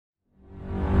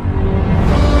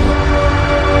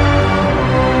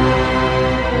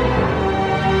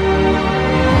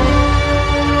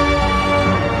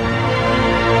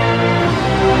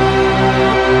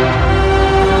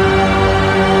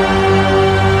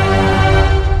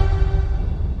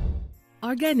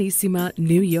Arganissima,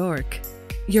 New York.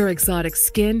 Your exotic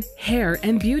skin, hair,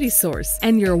 and beauty source,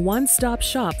 and your one-stop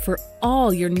shop for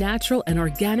all your natural and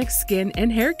organic skin and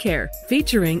hair care,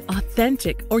 featuring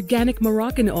authentic organic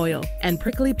Moroccan oil and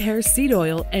prickly pear seed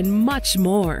oil and much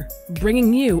more.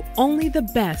 Bringing you only the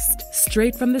best,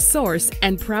 straight from the source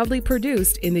and proudly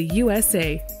produced in the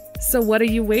USA. So what are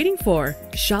you waiting for?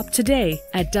 Shop today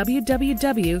at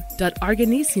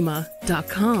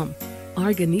www.arganissima.com.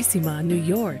 Arganissima, New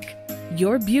York.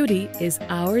 Your beauty is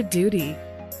our duty.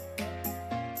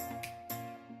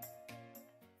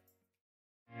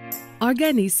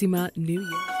 Arganissima, New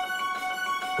York.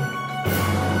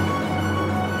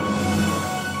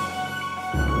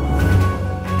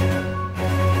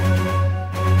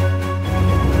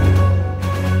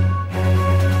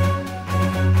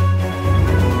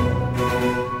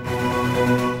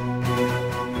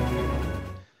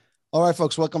 All right,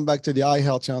 folks, welcome back to the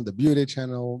iHealth channel, the beauty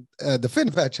channel, the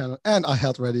FinFat channel, and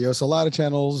iHealth Radio. So a lot of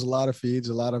channels, a lot of feeds,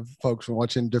 a lot of folks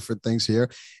watching different things here,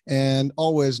 and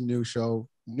always new show,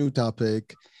 new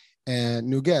topic, and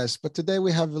new guests. But today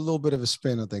we have a little bit of a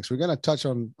spin on things. We're going to touch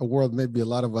on a world maybe a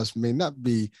lot of us may not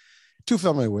be too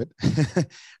familiar with.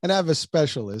 And I have a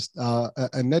specialist, a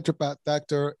naturopath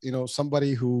doctor,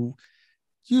 somebody who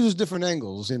uses different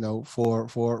angles,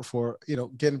 for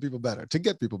getting people better, to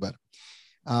get people better.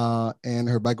 And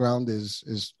her background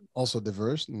is also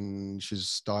diverse, and she's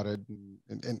started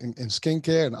in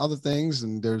skincare and other things.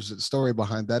 And there's a story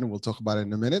behind that, and we'll talk about it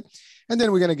in a minute. And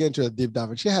then we're going to get into a deep dive,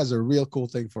 and she has a real cool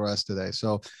thing for us today.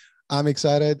 So I'm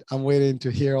excited. I'm waiting to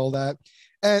hear all that.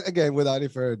 And again, without any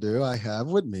further ado, I have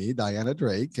with me Diana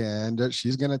Drake, and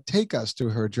she's going to take us to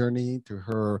her journey, to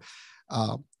her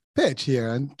pitch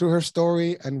here, and to her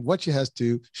story and what she has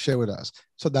to share with us.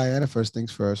 So Diana, first things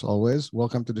first, always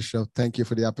welcome to the show. Thank you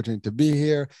for the opportunity to be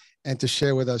here and to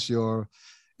share with us your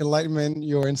enlightenment,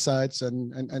 your insights,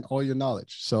 and all your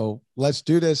knowledge. So let's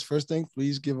do this. First thing,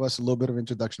 please give us a little bit of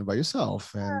introduction about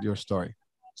yourself and your story.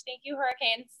 Thank you,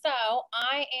 Hurricane. So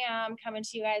I am coming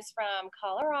to you guys from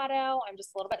Colorado. I'm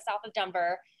just a little bit south of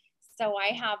Denver. So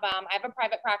I have a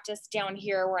private practice down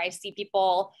here where I see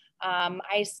people.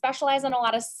 I specialize in a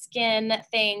lot of skin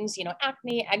things,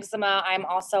 acne, eczema. I'm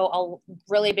also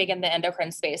really big in the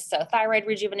endocrine space. So thyroid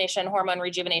rejuvenation, hormone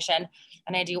rejuvenation,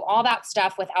 and I do all that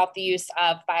stuff without the use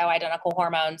of bioidentical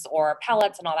hormones or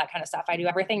pellets and all that kind of stuff. I do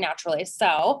everything naturally.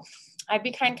 So I've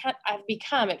become kind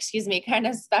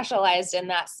of specialized in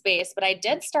that space, but I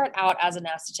did start out as an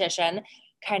esthetician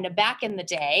kind of back in the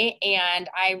day. And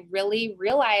I really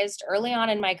realized early on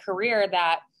in my career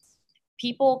that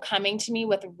people coming to me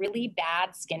with really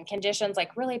bad skin conditions,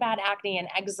 like really bad acne and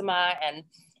eczema, and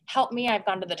help me. I've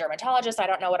gone to the dermatologist. I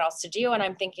don't know what else to do. And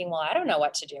I'm thinking, well, I don't know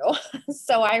what to do.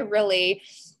 So I really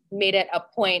made it a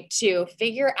point to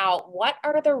figure out what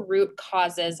are the root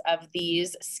causes of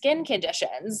these skin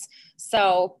conditions.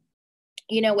 So,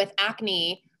 with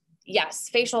acne, yes,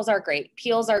 facials are great.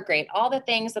 Peels are great. All the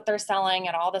things that they're selling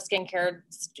at all the skincare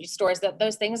stores,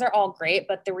 those things are all great.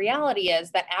 But the reality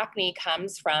is that acne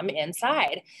comes from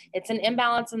inside. It's an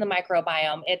imbalance in the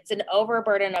microbiome. It's an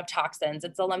overburden of toxins.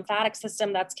 It's a lymphatic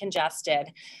system that's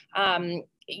congested.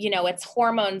 It's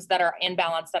hormones that are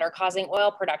imbalanced that are causing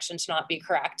oil production to not be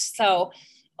correct. So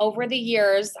over the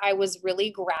years, I was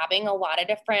really grabbing a lot of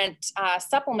different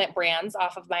supplement brands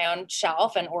off of my own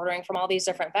shelf and ordering from all these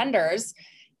different vendors.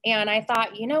 And I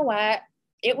thought, you know what,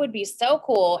 it would be so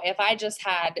cool if I just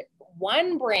had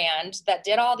one brand that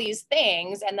did all these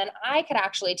things, and then I could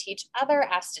actually teach other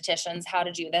estheticians how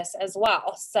to do this as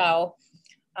well. So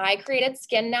I created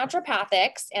Skin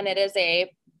Naturopathics, and it is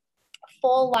a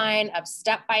full line of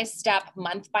step-by-step,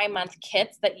 month-by-month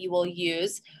kits that you will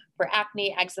use for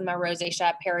acne, eczema,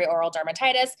 rosacea, perioral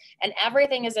dermatitis, and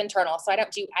everything is internal. So I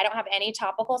don't have any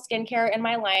topical skincare in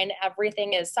my line.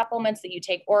 Everything is supplements that you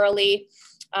take orally.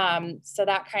 So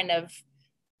that kind of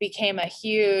became a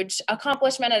huge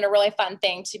accomplishment and a really fun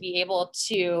thing to be able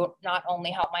to not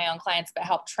only help my own clients, but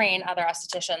help train other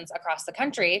estheticians across the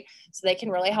country so they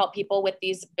can really help people with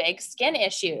these big skin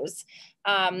issues.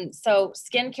 So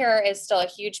skincare is still a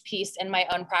huge piece in my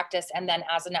own practice. And then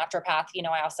as a naturopath,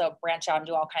 I also branch out and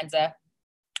do all kinds of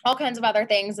other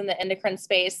things in the endocrine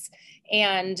space.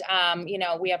 And,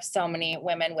 we have so many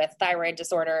women with thyroid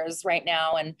disorders right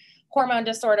now and hormone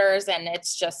disorders. And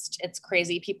it's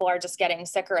crazy. People are just getting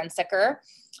sicker and sicker.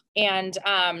 And,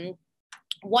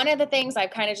 one of the things I've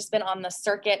kind of just been on the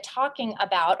circuit talking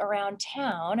about around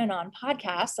town and on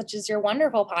podcasts, such as your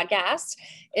wonderful podcast,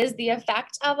 is the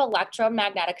effect of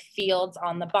electromagnetic fields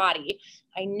on the body.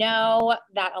 I know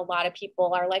that a lot of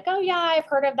people are like, oh yeah, I've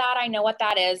heard of that. I know what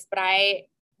that is, but I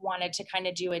wanted to kind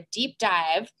of do a deep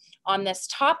dive on this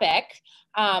topic.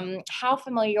 How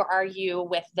familiar are you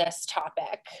with this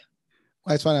topic?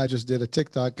 It's funny. I just did a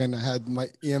TikTok and I had my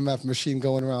EMF machine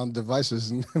going around devices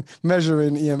and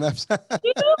measuring EMFs.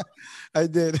 I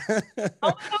did. Oh my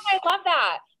God, I love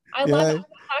that. I love that. That's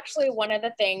actually one of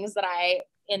the things that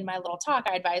in my little talk,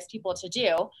 I advise people to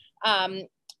do.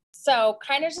 So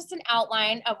kind of just an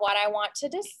outline of what I want to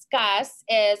discuss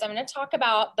is I'm going to talk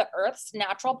about the Earth's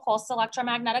natural pulse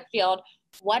electromagnetic field.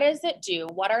 What does it do?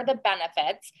 What are the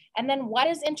benefits? And then what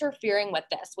is interfering with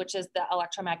this, which is the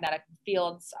electromagnetic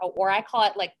fields, or I call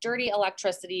it like dirty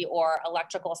electricity or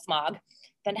electrical smog.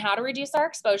 Then how to reduce our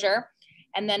exposure.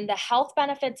 And then the health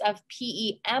benefits of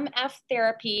PEMF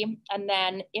therapy. And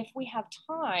then if we have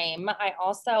time, I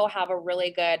also have a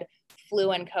really good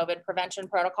flu and COVID prevention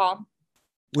protocol.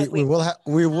 We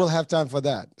will have time for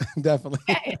that. Definitely.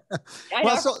 Okay.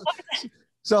 Well,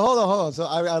 so hold on. So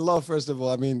I love, first of all,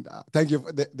 I mean, thank you.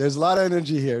 There's a lot of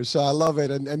energy here. So I love it.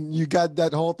 And you got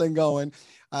that whole thing going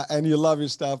and you love your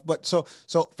stuff. But so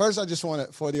first I just want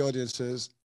to, for the audiences,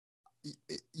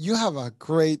 you have a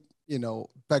great,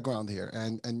 background here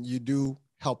and you do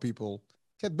help people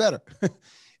get better.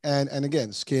 and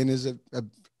again, skin is a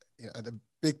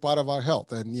big part of our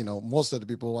health. And, most of the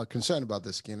people are concerned about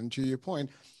the skin. And to your point,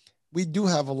 we do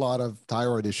have a lot of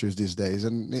thyroid issues these days,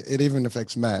 and it even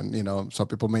affects men. Some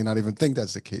people may not even think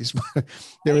that's the case, but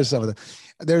there is some of that.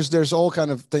 There's all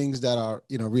kind of things that are,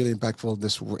 really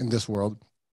impactful in this world.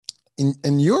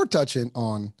 And you're touching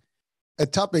on a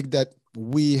topic that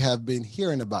we have been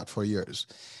hearing about for years,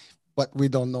 but we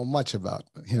don't know much about.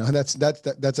 That's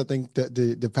I think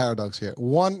the paradox here.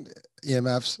 One,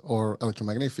 EMFs or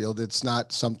electromagnetic field, it's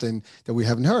not something that we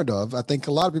haven't heard of. I think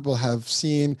a lot of people have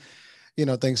seen,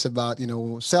 things about,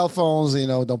 cell phones,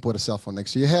 don't put a cell phone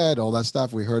next to your head, all that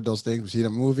stuff. We heard those things, we see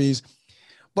them in movies,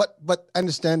 but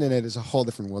understanding it is a whole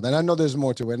different world. And I know there's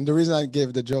more to it. And the reason I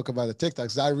gave the joke about the TikToks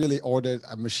is I really ordered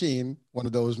a machine, one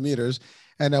of those meters,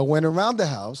 and I went around the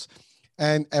house.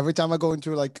 And every time I go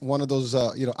into like one of those,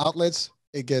 outlets,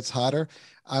 it gets hotter.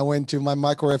 I went to my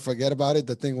microwave, forget about it.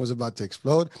 The thing was about to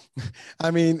explode. I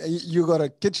mean, you go to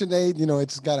KitchenAid,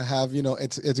 it's got to have,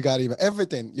 it's got even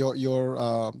everything. Your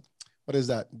what is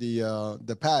that?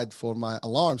 The pad for my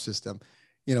alarm system,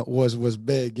 was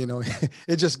big.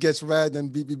 It just gets red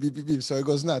and beep beep beep beep beep. So it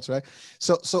goes nuts, right?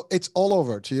 So it's all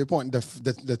over. To your point,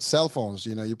 the cell phones,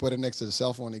 you put it next to the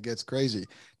cell phone, it gets crazy.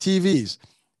 TVs.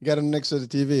 You got them next to the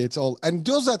TV. It's all, and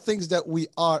those are things that we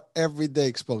are every day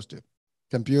exposed to.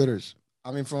 Computers. I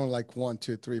mean, from like 1,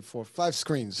 2, 3, 4, 5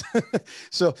 screens.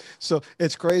 So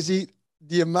it's crazy.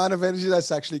 The amount of energy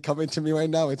that's actually coming to me right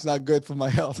now, it's not good for my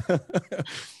health.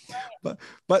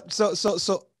 but so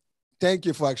thank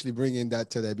you for actually bringing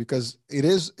that today, because it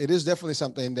is definitely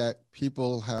something that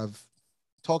people have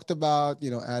talked about,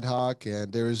 ad hoc,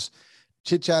 and there's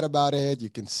chit chat about it.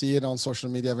 You can see it on social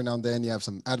media every now and then. You have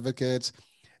some advocates.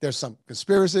 There's some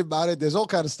conspiracy about it. There's all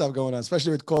kind of stuff going on,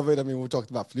 especially with COVID. I mean, we talked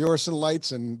about fluorescent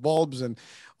lights and bulbs and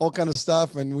all kind of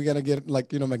stuff. And we're going to get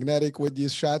like, magnetic with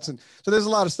these shots. And so there's a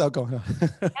lot of stuff going on. Yeah.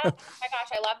 Oh my gosh.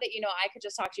 I love that, I could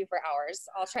just talk to you for hours.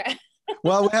 I'll try.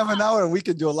 Well, we have an hour and we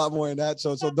can do a lot more than that.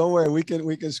 So don't worry, we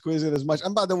can squeeze it as much.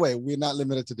 And by the way, we're not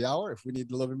limited to the hour. If we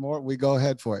need a little bit more, we go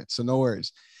ahead for it. So no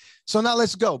worries. So now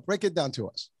let's go. Break it down to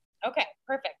us. Okay,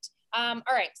 perfect. All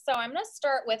right, so I'm going to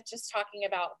start with just talking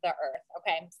about the Earth.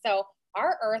 Okay, so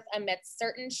our Earth emits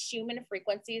certain Schumann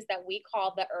frequencies that we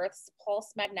call the Earth's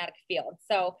pulse magnetic field.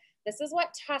 So this is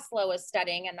what Tesla was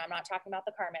studying, and I'm not talking about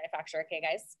the car manufacturer, okay,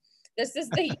 guys? This is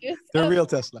the use the real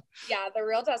Tesla. Yeah, the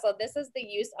real Tesla. This is the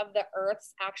use of the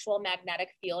Earth's actual magnetic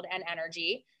field and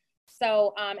energy.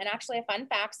 So, and actually a fun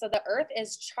fact, so the Earth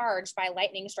is charged by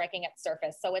lightning striking its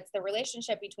surface. So it's the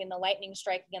relationship between the lightning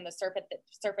striking and the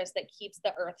surface that keeps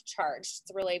the Earth charged.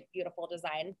 It's a really beautiful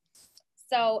design.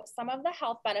 So some of the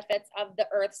health benefits of the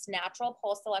Earth's natural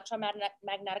pulse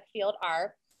electromagnetic field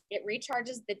are, it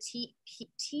recharges the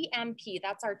TMP,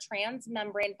 that's our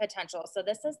transmembrane potential. So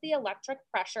this is the electric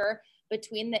pressure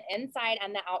between the inside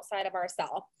and the outside of our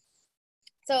cell.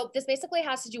 So this basically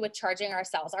has to do with charging our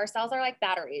cells. Our cells are like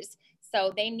batteries.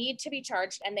 So they need to be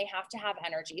charged and they have to have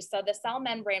energy. So the cell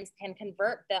membranes can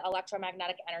convert the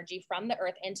electromagnetic energy from the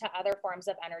Earth into other forms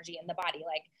of energy in the body.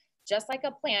 Like just like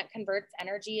a plant converts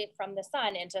energy from the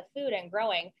sun into food and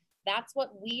growing, that's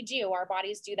what we do. Our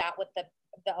bodies do that with the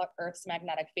Earth's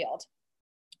magnetic field.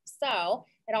 So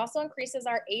it also increases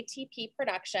our ATP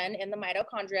production in the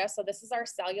mitochondria. So this is our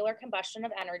cellular combustion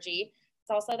of energy.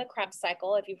 It's also the Krebs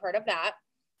cycle, if you've heard of that.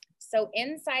 So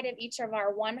inside of each of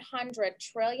our 100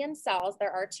 trillion cells,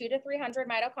 there are 200 to 300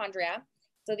 mitochondria.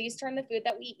 So these turn the food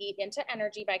that we eat into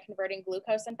energy by converting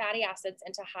glucose and fatty acids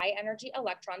into high energy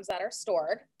electrons that are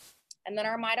stored. And then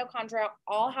our mitochondria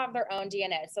all have their own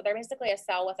DNA. So they're basically a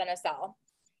cell within a cell.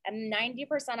 And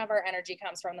 90% of our energy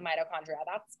comes from the mitochondria.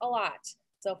 That's a lot.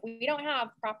 So if we don't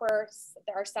have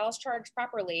our cells charged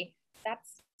properly,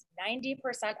 that's 90%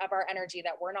 of our energy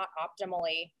that we're not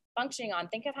optimally functioning on.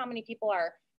 Think of how many people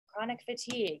are chronic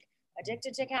fatigue,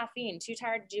 addicted to caffeine, too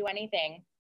tired to do anything.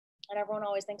 And everyone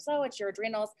always thinks, oh, it's your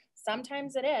adrenals.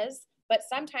 Sometimes it is, but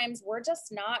sometimes we're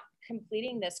just not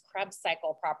completing this Krebs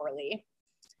cycle properly.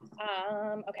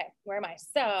 Okay, where am I?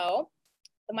 So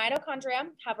the mitochondria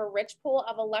have a rich pool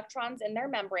of electrons in their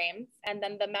membranes, and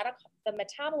then the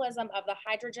metabolism of the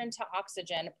hydrogen to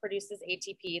oxygen produces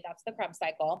ATP. That's the Krebs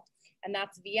cycle, and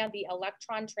that's via the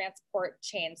electron transport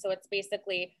chain. So it's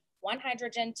basically one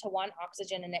hydrogen to one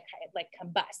oxygen, and it like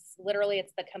combusts. Literally,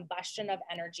 it's the combustion of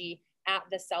energy at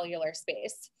the cellular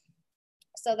space.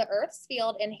 So the Earth's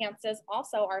field enhances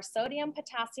also our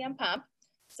sodium-potassium pump.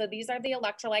 So these are the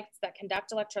electrolytes that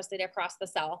conduct electricity across the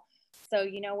cell. So,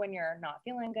 you know, when you're not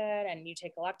feeling good and you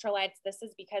take electrolytes, this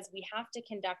is because we have to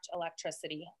conduct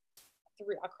electricity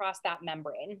across that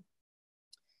membrane.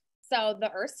 So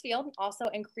the Earth's field also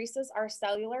increases our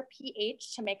cellular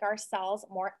pH to make our cells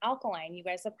more alkaline. You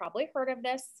guys have probably heard of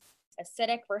this,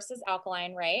 acidic versus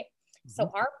alkaline, right?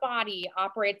 So our body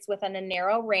operates within a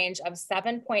narrow range of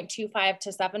 7.25 to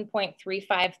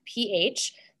 7.35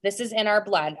 pH. This is in our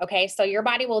blood, okay? So your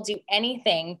body will do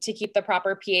anything to keep the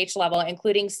proper pH level,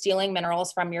 including stealing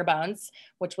minerals from your bones,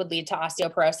 which would lead to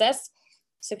osteoporosis.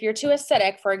 So if you're too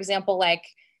acidic, for example, like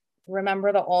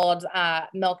remember the old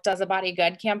milk does a body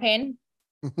good campaign?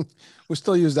 We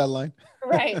still use that line.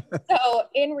 Right. So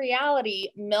in reality,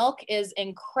 milk is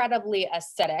incredibly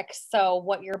acidic. So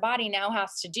what your body now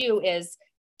has to do is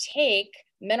take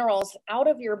minerals out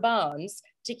of your bones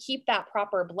to keep that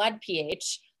proper blood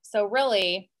pH. So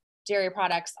really, dairy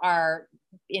products are,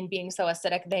 in being so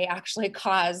acidic, they actually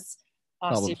cause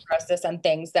osteoporosis and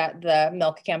things that the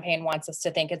milk campaign wants us to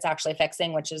think it's actually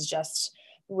fixing, which is just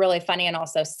really funny and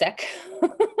also sick.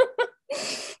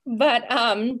 But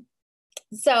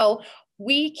so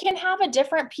we can have a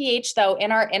different pH though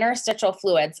in our interstitial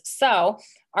fluids. So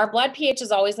our blood pH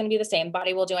is always going to be the same.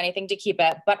 Body will do anything to keep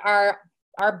it, but our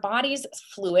body's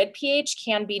fluid pH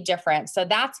can be different. So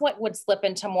that's what would slip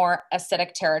into more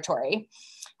acidic territory.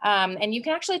 And you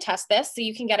can actually test this. So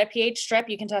you can get a pH strip,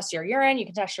 you can test your urine, you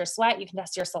can test your sweat, you can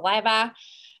test your saliva,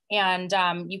 and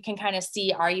you can kind of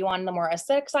see, are you on the more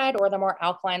acidic side or the more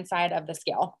alkaline side of the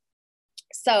scale?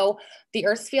 So the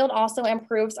Earth's field also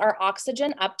improves our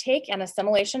oxygen uptake and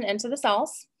assimilation into the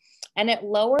cells, and it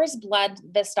lowers blood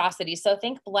viscosity. So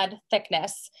think blood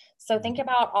thickness. So think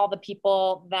about all the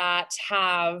people that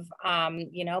have,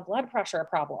 you know, blood pressure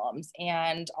problems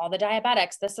and all the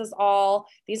diabetics.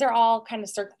 These are all kind of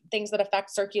things that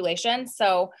affect circulation.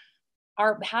 So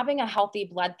having a healthy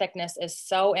blood thickness is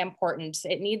so important.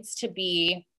 It needs to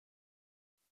be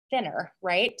thinner,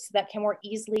 right? So that can more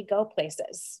easily go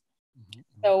places.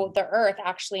 So the Earth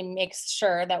actually makes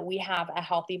sure that we have a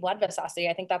healthy blood viscosity.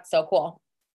 I think that's so cool.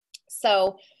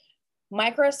 So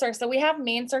so we have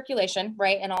main circulation,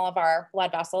 right, in all of our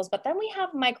blood vessels, but then we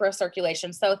have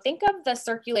microcirculation. So think of the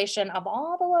circulation of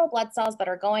all the little blood cells that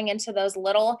are going into those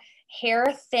little hair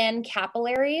thin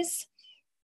capillaries.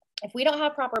 If we don't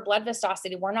have proper blood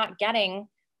viscosity, we're not getting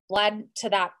blood to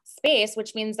that space,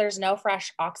 which means there's no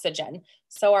fresh oxygen.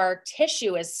 So our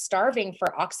tissue is starving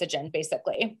for oxygen,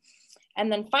 basically. And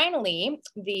then finally,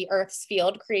 the Earth's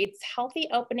field creates healthy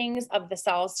openings of the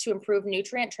cells to improve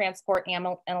nutrient transport and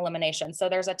elimination. So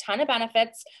there's a ton of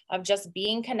benefits of just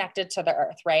being connected to the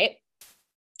Earth, right?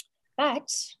 But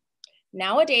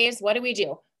nowadays, what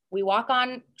do? We walk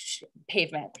on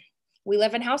pavement. We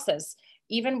live in houses,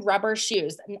 even rubber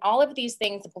shoes. And all of these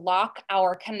things block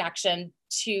our connection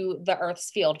to the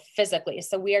Earth's field physically.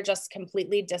 So we are just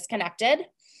completely disconnected.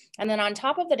 And then on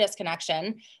top of the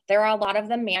disconnection, there are a lot of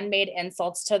the man-made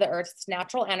insults to the Earth's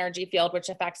natural energy field, which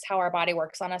affects how our body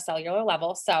works on a cellular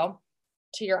level. So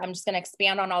I'm just going to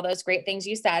expand on all those great things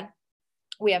you said.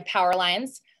 We have power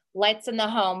lines, lights in the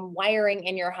home, wiring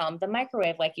in your home, the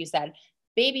microwave, like you said,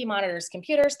 baby monitors,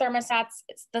 computers, thermostats.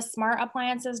 It's the smart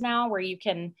appliances now where you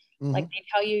can, like they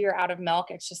tell you you're out of milk.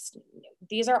 It's just,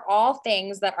 these are all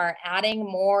things that are adding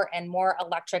more and more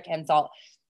electric insult.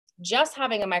 Just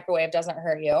having a microwave doesn't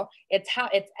hurt you.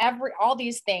 All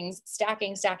these things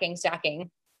stacking.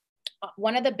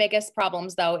 One of the biggest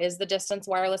problems though is the distance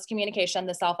wireless communication,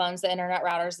 the cell phones, the internet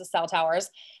routers, the cell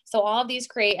towers. So all of these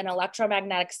create an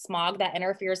electromagnetic smog that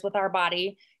interferes with our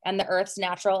body and the Earth's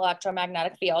natural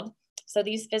electromagnetic field. So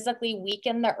these physically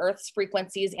weaken the Earth's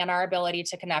frequencies and our ability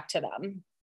to connect to them.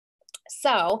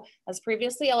 So, as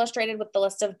previously illustrated with the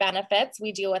list of benefits,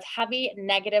 we deal with heavy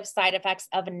negative side effects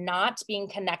of not being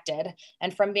connected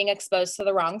and from being exposed to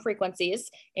the wrong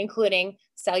frequencies, including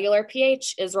cellular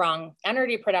pH is wrong,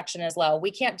 energy production is low,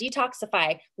 we can't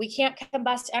detoxify, we can't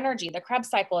combust energy, the Krebs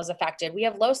cycle is affected, we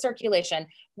have low circulation,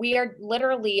 we are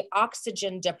literally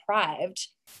oxygen deprived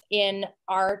in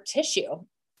our tissue.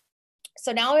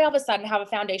 So now we all of a sudden have a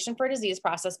foundation for a disease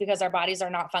process because our bodies are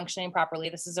not functioning properly.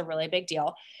 This is a really big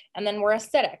deal. And then we're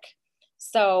acidic.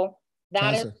 So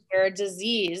that is where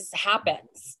disease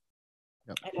happens.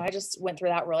 Yep. I know I just went through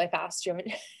that really fast. Do you have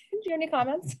any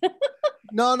comments?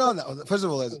 No. First of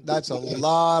all, that's a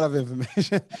lot of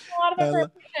information. That's a lot of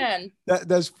information.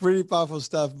 That's pretty powerful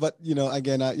stuff. But,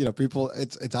 again, people,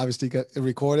 it's obviously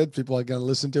recorded. People are going to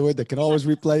listen to it. They can always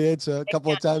replay it a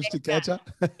couple of times to catch up.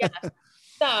 Yeah.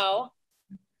 So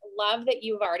love that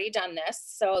you've already done this.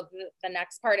 So the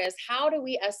next part is, how do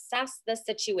we assess the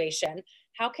situation?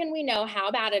 How can we know how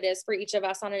bad it is for each of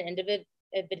us on an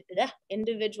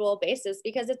individual basis?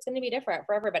 Because it's going to be different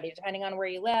for everybody, depending on where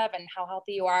you live and how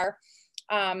healthy you are.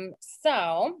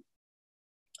 So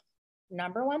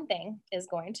number one thing is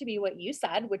going to be what you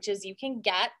said, which is you can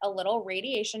get a little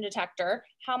radiation detector.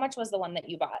 How much was the one that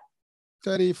you bought?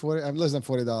 30, 40, I'm less than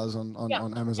 $40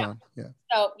 on Amazon. Yeah.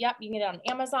 So, yep, you can get it on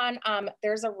Amazon.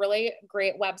 There's a really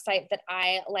great website that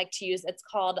I like to use. It's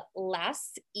called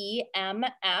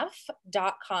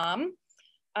lessemf.com.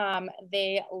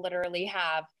 They literally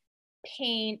have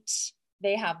paint,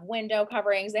 they have window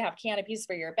coverings, they have canopies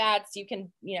for your bed. So you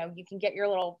can get your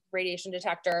little radiation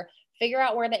detector, figure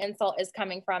out where the insult is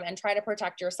coming from, and try to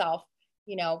protect yourself,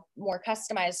 more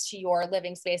customized to your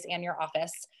living space and your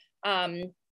office.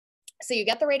 So you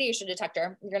get the radiation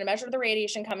detector, you're going to measure the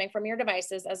radiation coming from your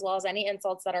devices, as well as any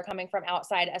insults that are coming from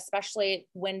outside, especially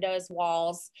windows,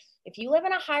 walls. If you live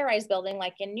in a high-rise building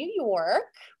like in New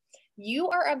York, you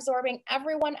are absorbing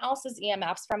everyone else's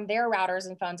EMFs from their routers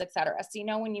and phones, et cetera. So,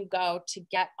 when you go to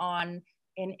get on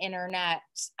an internet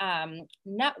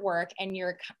network and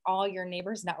all your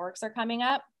neighbors' networks are coming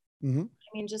up, I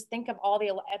mean, just think of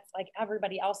it's like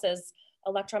everybody else's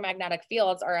electromagnetic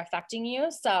fields are affecting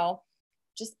you. So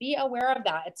just be aware of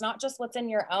that. It's not just what's in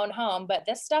your own home, but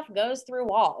this stuff goes through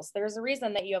walls. There's a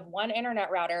reason that you have one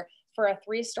internet router for a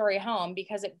 3-story home,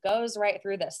 because it goes right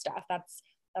through this stuff. That's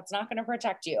not going to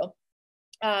protect you.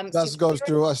 That goes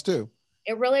through us too.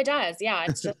 It really does. Yeah.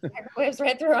 It's just microwaves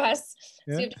right through us.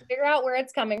 Yeah. So you have to figure out where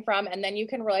it's coming from, and then you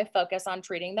can really focus on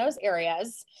treating those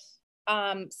areas.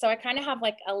 So I kind of have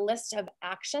like a list of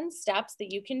action steps that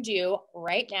you can do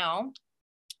right now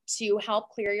to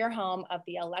help clear your home of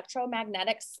the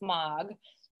electromagnetic smog.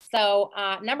 So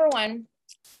number one.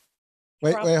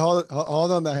 Wait, hold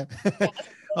on there.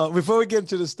 Before we get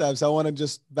into the steps, I want to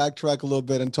just backtrack a little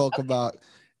bit and talk about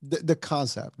the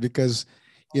concept, because,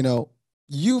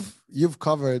 you've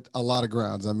covered a lot of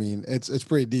grounds. I mean, it's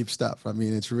pretty deep stuff. I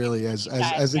mean, it's really as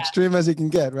extreme as it can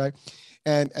get, right?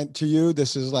 And to you,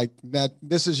 this is like that.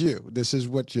 This is you. This is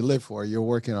what you live for. You're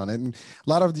working on it. And a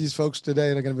lot of these folks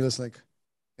today, they're going to be listening, like,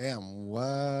 damn,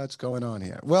 what's going on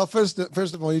here? Well, first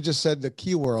of all, you just said the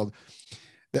key word.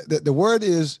 The word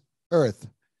is Earth,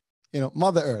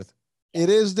 Mother Earth. It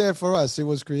is there for us. It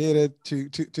was created to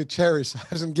cherish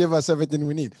us and give us everything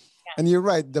we need. Yeah. And you're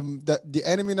right. The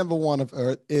enemy number one of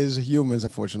Earth is humans,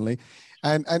 unfortunately.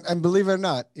 And believe it or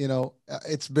not,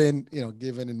 it's been,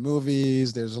 given in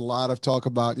movies. There's a lot of talk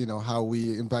about, how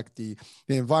we impact the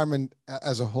environment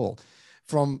as a whole,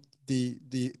 from the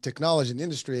technology and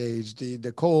industry age,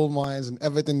 the coal mines and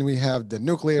everything we have, the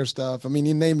nuclear stuff. I mean,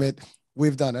 you name it,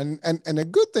 we've done. And a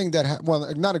good thing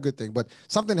not a good thing, but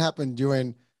something happened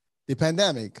during the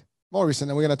pandemic, more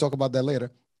recent, and we're going to talk about that later,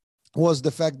 was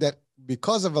the fact that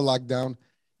because of a lockdown,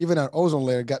 even our ozone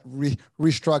layer got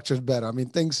restructured better. I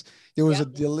mean, there was a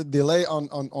delay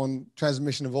on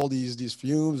transmission of all these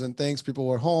fumes and things. People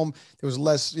were home. There was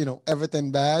less,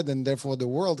 everything bad, and therefore the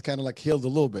world kind of like healed a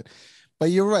little bit. But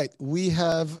you're right. We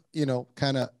have,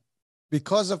 kind of,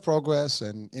 because of progress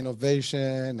and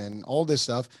innovation and all this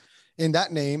stuff, in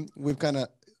that name, we've kind of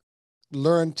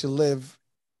learned to live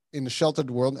in a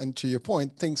sheltered world. And to your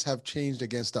point, things have changed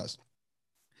against us.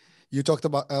 You talked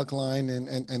about alkaline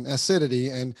and acidity,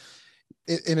 and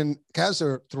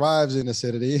cancer thrives in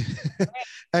acidity.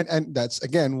 and that's,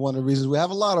 again, one of the reasons we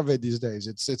have a lot of it these days.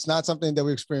 It's not something that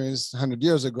we experienced 100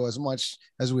 years ago as much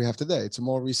as we have today. It's a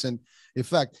more recent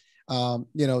effect. You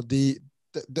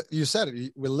said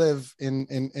it, we live in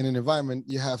an environment,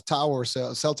 you have towers,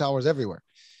 cell towers everywhere.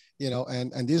 you know,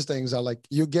 and these things are like,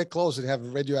 you get close and have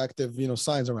radioactive, you know,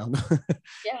 signs around.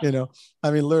 Yeah. You know,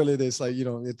 I mean, literally this, like, you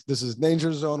know, this is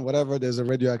danger zone, whatever, there's a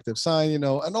radioactive sign, you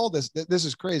know, and all this. This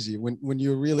is crazy when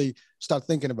you really start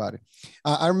thinking about it.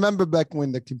 I remember back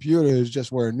when the computers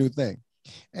just were a new thing.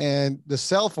 And the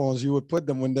cell phones, you would put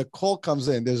them when the call comes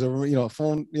in, there's a, you know,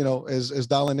 phone, you know, is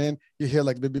dialing in, you hear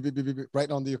like beep, beep, beep, beep, beep,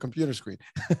 right on your computer screen.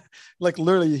 Like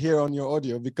literally you hear on your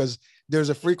audio, because there's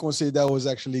a frequency that was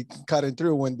actually cutting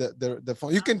through when the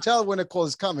phone, you can tell when a call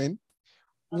is coming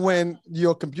when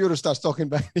your computer starts talking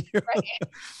back to you.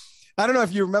 Right. I don't know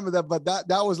if you remember that, but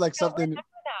that was like I don't something. remember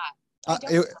that. I don't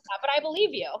remember that, but I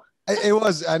believe you. It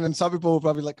was, and then some people were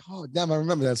probably like, "Oh, damn, I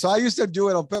remember that." So I used to do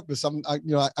it on purpose.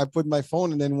 I put my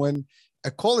phone, and then when a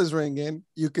call is ringing,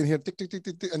 you can hear tick, tick, tick,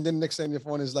 tick, tick, and then next time your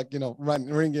phone is like, you know,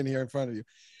 ringing here in front of you.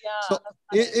 Yeah.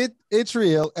 So it's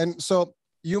real. And so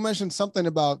you mentioned something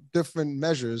about different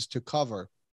measures to cover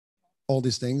all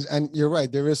these things, and you're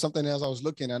right. There is something else I was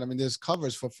looking at. I mean, there's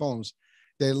covers for phones.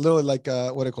 They're literally like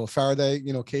what they call Faraday,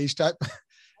 you know, cage type.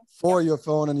 For your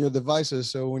phone and your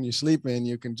devices, so when you sleep in,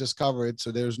 you can just cover it,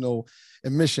 so there's no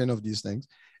emission of these things.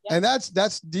 Yep.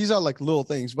 And these are like little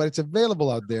things, but it's available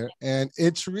out there and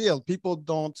it's real. People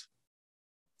don't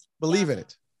believe in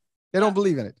it. They don't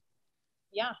believe in it.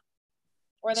 Yeah,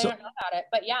 or they don't know about it.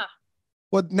 But yeah.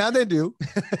 Well, now they do.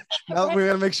 Now we're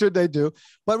gonna make sure they do.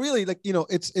 But really, like, you know,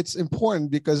 it's important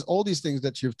because all these things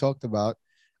that you've talked about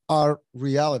are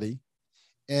reality,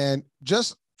 and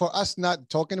just for us not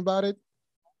talking about it,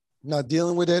 not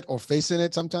dealing with it or facing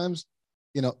it sometimes,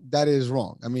 you know, that is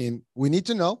wrong. I mean, we need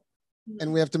to know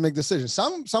and we have to make decisions.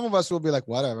 Some of us will be like,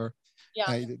 whatever.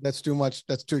 Yeah. That's too much.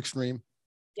 That's too extreme.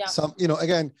 Yeah. Some, you know,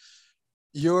 again,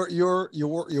 your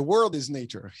world is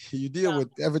nature. You deal with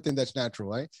everything that's natural,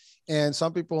 right? And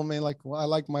some people may like, well, I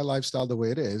like my lifestyle the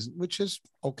way it is, which is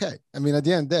okay. I mean, at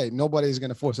the end of the day, nobody's going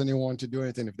to force anyone to do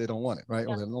anything if they don't want it, right?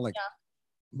 Or they don't like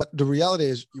it. But the reality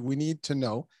is we need to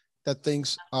know that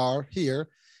things are here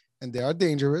and they are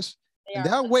dangerous. And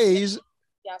there are ways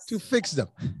to fix them.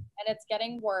 And it's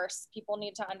getting worse. People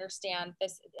need to understand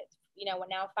this. You know,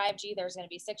 now 5G, there's going to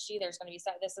be 6G, there's going to be,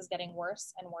 this is getting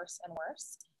worse and worse and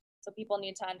worse. So people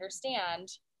need to understand,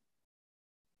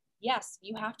 yes,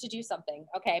 you have to do something,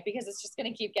 okay? Because it's just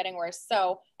going to keep getting worse.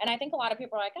 So, and I think a lot of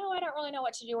people are like, oh, I don't really know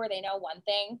what to do, or they know one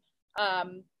thing,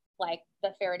 like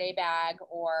the Faraday bag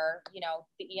or, you know,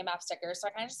 the EMF stickers. So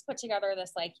I kind of just put together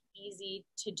this like easy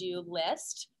to-do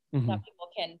list that people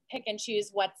can pick and choose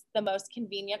what's the most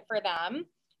convenient for them.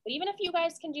 But even if you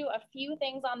guys can do a few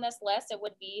things on this list, it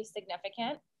would be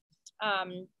significant.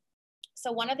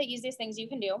 So one of the easiest things you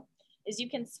can do is you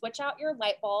can switch out your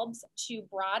light bulbs to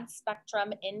broad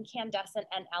spectrum incandescent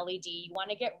and LED. You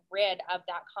want to get rid of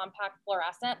that compact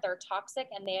fluorescent. They're toxic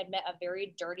and they emit a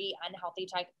very dirty, unhealthy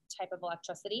type of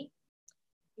electricity.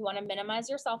 You want to minimize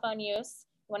your cell phone use.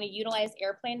 You want to utilize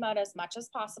airplane mode as much as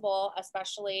possible,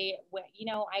 especially when, you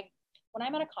know, when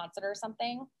I'm at a concert or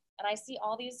something and I see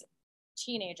all these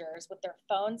teenagers with their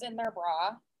phones in their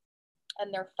bra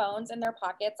and their phones in their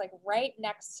pockets, like right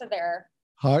next to their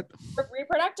heart,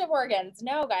 reproductive organs.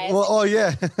 No, guys. Well, oh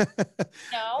yeah.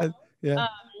 No. Yeah.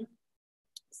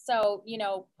 So, you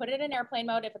know, put it in airplane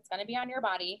mode if it's going to be on your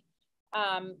body.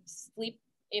 Sleep.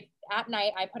 If at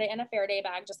night I put it in a Faraday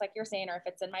bag, just like you're saying, or if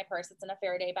it's in my purse, it's in a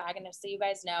Faraday bag. And so you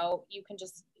guys know, you can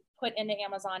just put into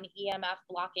Amazon EMF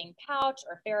blocking pouch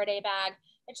or Faraday bag.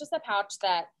 It's just a pouch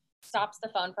that stops the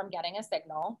phone from getting a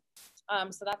signal.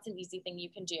 So that's an easy thing you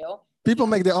can do. People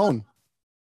make their own.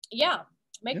 Yeah.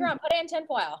 Make your own, put it in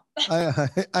tinfoil.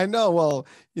 I know. Well,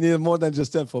 you need more than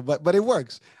just tinfoil, but it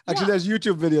works. Actually, there's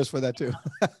YouTube videos for that too.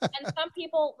 And some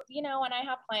people, you know, and I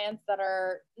have clients that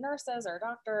are nurses or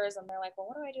doctors, and they're like, well,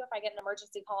 what do I do if I get an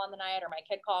emergency call in the night or my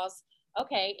kid calls?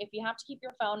 Okay, if you have to keep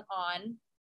your phone on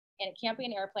and it can't be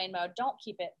in airplane mode, don't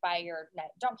keep it by your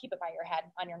head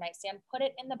on your nightstand. Put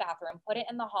it in the bathroom, put it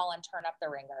in the hall, and turn up the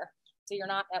ringer. So you're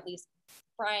not at least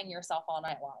frying yourself all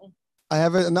night long. I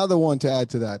have another one to add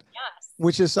to that, yes,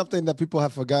 which is something that people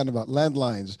have forgotten about: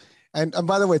 landlines. And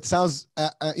by the way, it sounds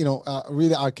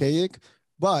really archaic,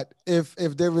 but if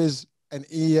there is an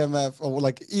EMF or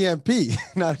like EMP,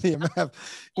 not an EMF,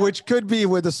 which could be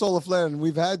with the solar flare, and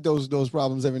we've had those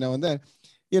problems every now and then,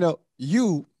 you know,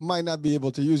 you might not be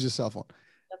able to use your cell phone.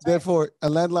 That's Therefore, right. A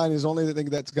landline is only the thing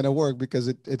that's going to work because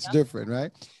it's different, right?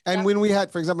 And when we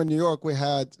had, for example, in New York, we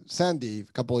had Sandy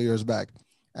a couple of years back,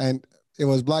 and it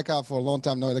was blackout for a long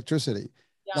time, no electricity.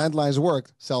 Yeah. Landlines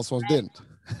worked, cell phones didn't.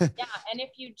 Yeah, and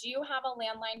if you do have a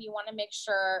landline, you want to make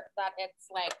sure that it's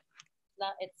like,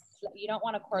 you don't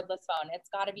want a cordless phone. It's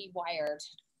got to be wired.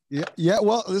 Yeah. Yeah.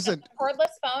 Well, listen.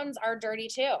 Cordless phones are dirty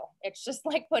too. It's just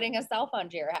like putting a cell phone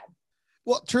to your head.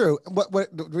 Well, true. What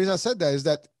the reason I said that is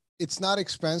that it's not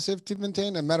expensive to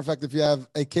maintain. As a matter of fact, if you have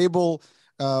a cable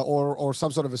or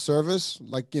some sort of a service,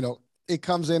 like, it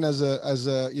comes in as a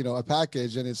a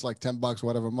package, and it's like $10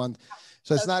 whatever a month.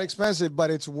 So it's not expensive,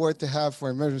 but it's worth to have for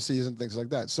emergencies and things like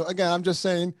that. So again, I'm just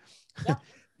saying, Yeah.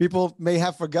 people may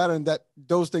have forgotten that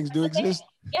those things do exist.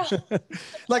 Yeah.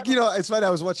 Like, it's funny. I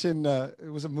was watching,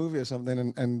 it was a movie or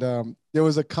something, and there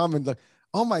was a comment like,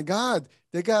 "Oh my God,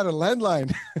 they got a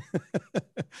landline."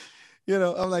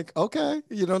 I'm like, okay,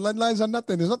 landlines are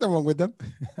nothing. There's nothing wrong with them.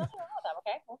 There's nothing wrong with them.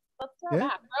 Okay, let's throw Yeah.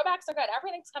 back. Throwbacks are good.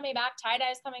 Everything's coming back.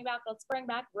 Tie-dye is coming back. Let's bring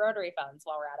back rotary phones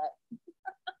while we're at it.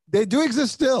 They do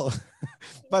exist still,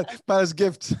 but as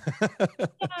gifts. Yeah,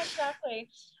 exactly.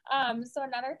 So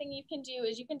another thing you can do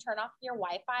is you can turn off your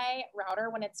Wi-Fi router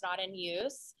when it's not in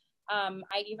use.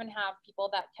 I even have people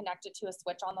that connect it to a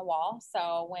switch on the wall.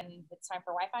 So when it's time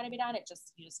for Wi-Fi to be done, you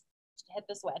just hit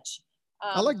the switch.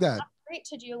 I like that. That's great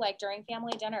to do like during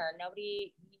family dinner.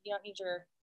 You don't need your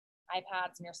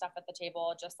iPads and your stuff at the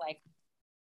table. Just like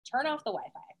turn off the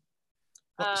Wi-Fi.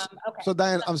 Okay. So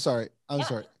Diane, I'm sorry.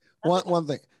 One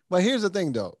thing. But here's the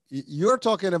thing though. You're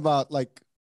talking about like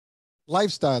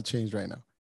lifestyle change right now.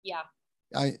 Yeah.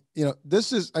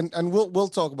 This is, and we'll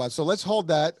talk about it. So let's hold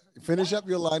that, finish up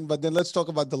your line, but then let's talk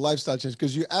about the lifestyle change,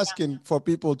 because you're asking for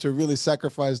people to really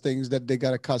sacrifice things that they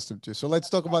got accustomed to. So let's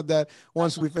talk about that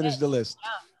once we finish the list.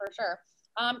 Yeah, for sure.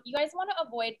 You guys want to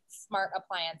avoid smart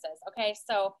appliances. Okay.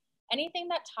 So anything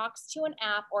that talks to an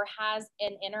app or has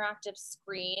an interactive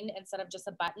screen instead of just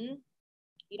a button,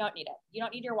 you don't need it. You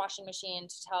don't need your washing machine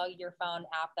to tell your phone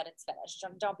app that it's finished.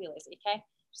 Don't be lazy. Okay.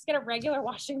 Just get a regular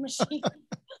washing machine.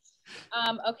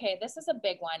 Okay, this is a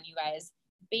big one, you guys.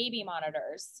 Baby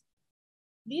monitors.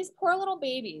 These poor little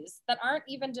babies that aren't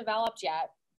even developed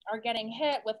yet are getting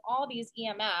hit with all these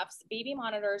EMFs. Baby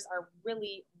monitors are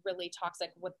really, really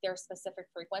toxic with their specific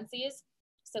frequencies.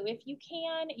 So if you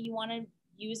can, you want to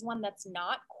use one that's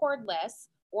not cordless,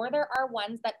 or there are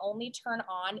ones that only turn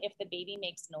on if the baby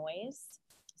makes noise.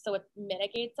 So it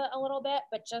mitigates it a little bit,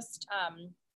 but just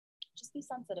be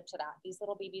sensitive to that. These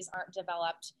little babies aren't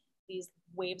developed. These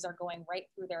waves are going right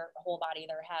through their whole body,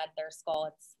 their head, their skull.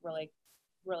 It's really,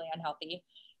 really unhealthy.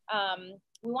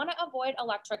 We want to avoid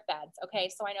electric beds. Okay,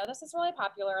 so I know this is really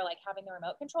popular, like having a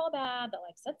remote control bed that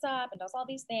like sits up and does all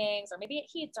these things, or maybe it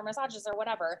heats or massages or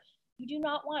whatever. You do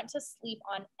not want to sleep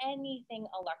on anything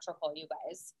electrical, you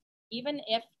guys. Even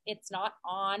if it's not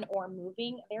on or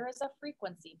moving, there is a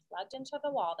frequency plugged into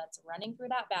the wall that's running through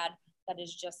that bed that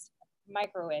is just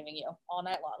microwaving you all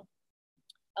night long.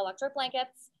 Electric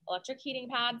blankets, electric heating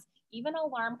pads, even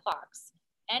alarm clocks.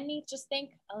 Just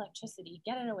think electricity,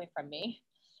 get it away from me.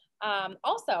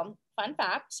 Also, fun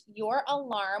fact, your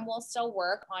alarm will still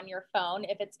work on your phone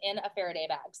if it's in a Faraday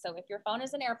bag. So if your phone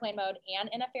is in airplane mode and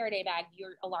in a Faraday bag,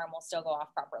 your alarm will still go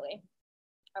off properly.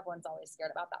 Everyone's always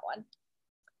scared about that one.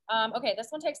 Okay, this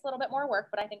one takes a little bit more work,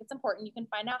 but I think it's important. You can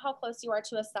find out how close you are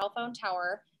to a cell phone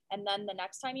tower, and then the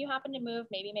next time you happen to move,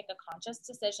 maybe make a conscious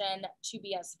decision to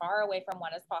be as far away from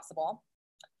one as possible.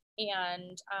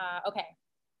 And okay,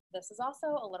 this is also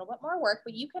a little bit more work,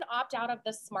 but you can opt out of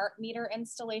the smart meter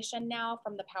installation now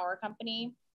from the power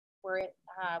company, where it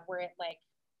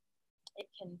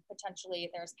can potentially,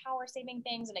 there's power saving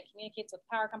things and it communicates with the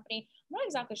power company. I'm not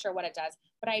exactly sure what it does,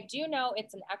 but I do know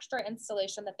it's an extra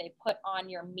installation that they put on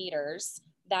your meters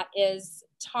that is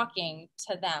talking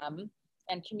to them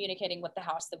and communicating with the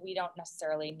house, that we don't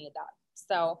necessarily need that.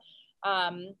 So,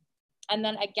 and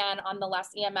then again, on the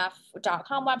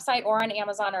lessemf.com website or on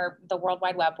Amazon or the World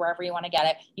Wide Web, wherever you want to get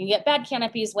it, you can get bed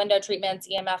canopies, window treatments,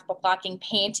 EMF blocking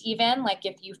paint even. Like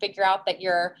if you figure out that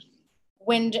your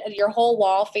whole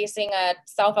wall facing a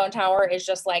cell phone tower is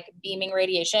just like beaming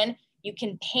radiation, you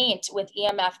can paint with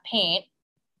EMF paint.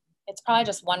 It's probably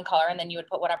just one color, and then you would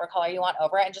put whatever color you want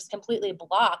over it and just completely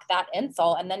block that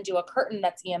insole, and then do a curtain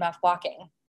that's EMF blocking.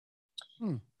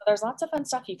 So there's lots of fun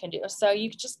stuff you can do. So you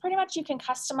just pretty much, you can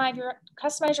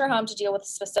customize your home to deal with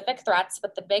specific threats.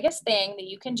 But the biggest thing that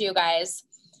you can do, guys,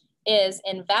 is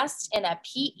invest in a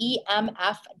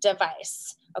PEMF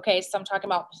device. Okay, so I'm talking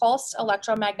about pulsed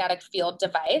electromagnetic field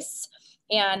device.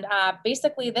 And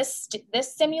basically this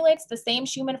simulates the same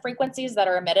human frequencies that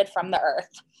are emitted from the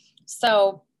earth.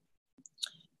 So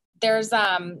there's,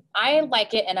 I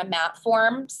like it in a mat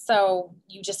form. So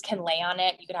you just can lay on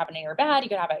it. You could have it in your bed. You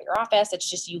could have it at your office. It's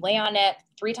just, you lay on it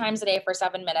 3 times a day for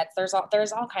 7 minutes. There's all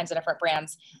kinds of different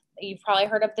brands. You've probably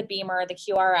heard of the Beamer, the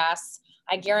QRS.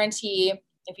 I guarantee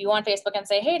if you go on Facebook and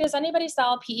say, hey, does anybody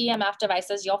sell PEMF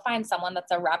devices? You'll find someone that's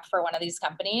a rep for one of these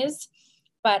companies.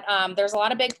 But there's a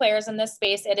lot of big players in this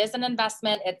space. It is an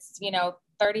investment. It's, you know,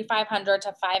 $3,500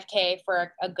 to $5,000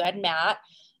 for a good mat.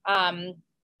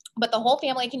 But the whole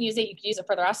family can use it. You can use it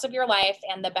for the rest of your life.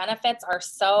 And the benefits are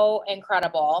so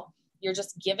incredible. You're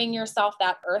just giving yourself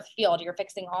that earth field. You're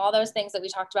fixing all those things that we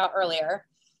talked about earlier.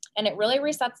 And it really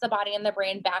resets the body and the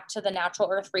brain back to the natural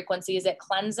earth frequencies. It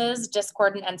cleanses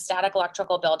discordant and static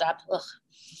electrical buildup. Ugh.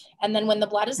 And then when the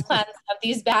blood is cleansed of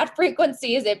these bad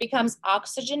frequencies, it becomes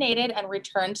oxygenated and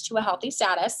returned to a healthy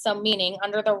status. So meaning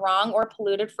under the wrong or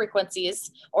polluted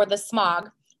frequencies or the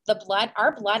smog,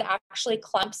 our blood actually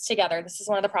clumps together. This is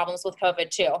one of the problems with COVID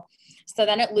too. So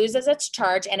then it loses its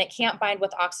charge and it can't bind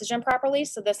with oxygen properly.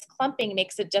 So this clumping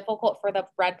makes it difficult for the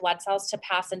red blood cells to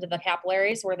pass into the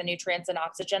capillaries where the nutrients and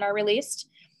oxygen are released.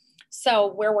 So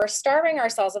where we're starving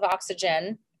ourselves of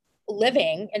oxygen,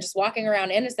 living and just walking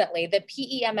around innocently, the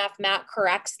PEMF mat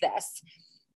corrects this.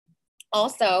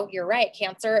 Also, you're right,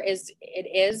 cancer is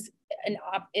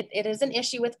an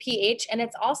issue with pH, and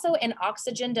it's also an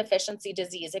oxygen deficiency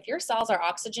disease. If your cells are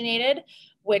oxygenated,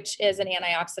 which is an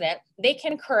antioxidant, they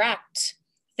can correct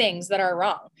things that are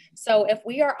wrong. So if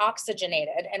we are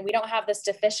oxygenated and we don't have this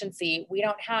deficiency, we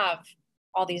don't have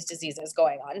all these diseases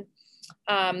going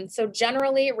on. So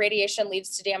generally, radiation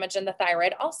leads to damage in the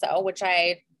thyroid also, which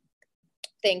I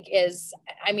think is,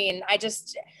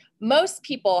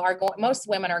 most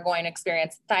women are going to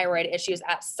experience thyroid issues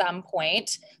at some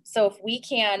point. So if we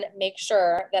can make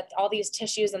sure that all these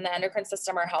tissues in the endocrine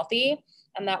system are healthy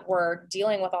and that we're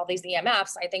dealing with all these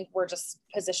EMFs, I think we're just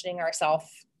positioning ourselves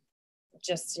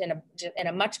just in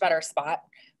a much better spot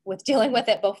with dealing with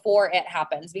it before it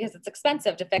happens, because it's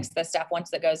expensive to fix this stuff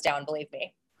once it goes down, believe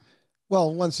me.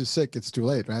 Well, once you're sick, it's too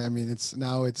late, right? I mean, it's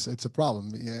a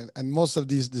problem. Yeah. And most of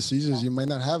these diseases, you might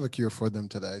not have a cure for them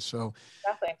today. So,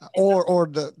 exactly. Or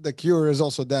the cure is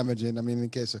also damaging. I mean, in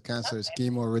case of cancer, it's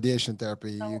chemo or radiation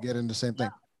therapy, you get into the same thing.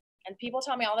 And people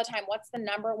tell me all the time, what's the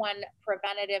number one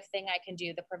preventative thing I can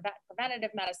do? The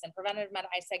preventative medicine.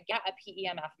 I said, get a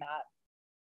PEMF mat.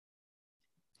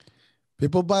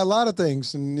 People buy a lot of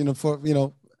things, and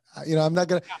I'm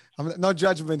no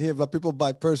judgment here, but people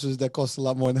buy purses that cost a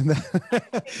lot more than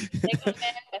that. They come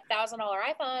in with $1,000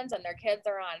 iPhones and their kids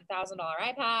are on $1,000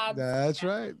 iPads. That's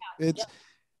right.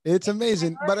 It's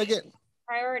amazing. But again,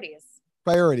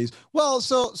 priorities. Well,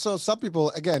 so some people,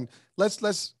 again,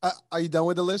 let's are you done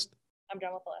with the list? I'm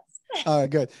done with the list. All right,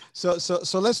 good.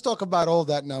 So let's talk about all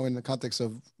that now in the context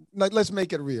of, let's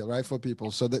make it real, right, for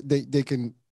people so that they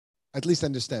can at least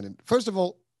understand it. First of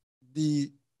all, the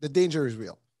danger is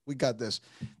real. We got this.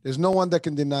 There's no one that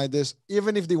can deny this.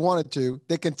 Even if they wanted to,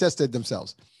 they can test it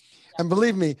themselves. And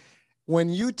believe me, when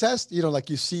you test, like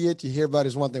you see it, you hear about it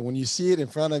is one thing. When you see it in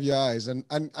front of your eyes, and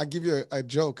I give you a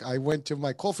joke. I went to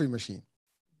my coffee machine,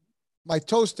 my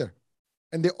toaster,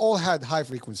 and they all had high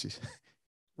frequencies,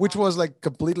 which was like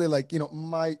completely like,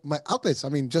 my outlets. I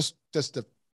mean, just the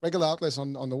regular outlets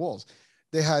on the walls.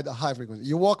 They had a high frequency.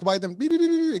 You walk by them, beep, beep, beep,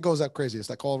 beep, it goes up crazy.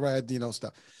 It's like all red,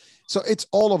 stuff. So it's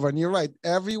all over. And you're right.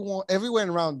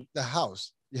 Everywhere around the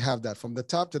house, you have that from the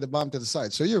top to the bottom to the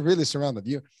side. So you're really surrounded.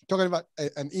 You're talking about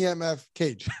an EMF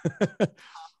cage.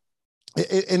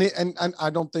 And I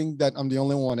don't think that I'm the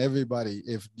only one. Everybody,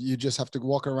 if you just have to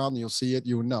walk around and you'll see it,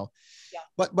 you will know.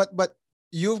 Yeah. But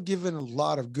you've given a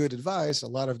lot of good advice, a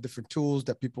lot of different tools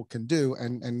that people can do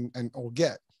and or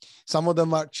get. Some of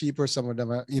them are cheaper, some of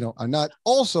them are, are not.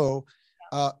 Also,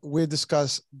 we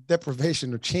discuss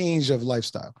deprivation or change of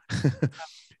lifestyle.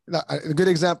 Now, a good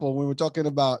example, when we're talking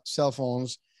about cell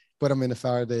phones, put them in a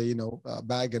Faraday,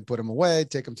 bag and put them away,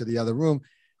 take them to the other room.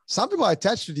 Some people are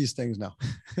attached to these things now.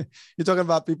 You're talking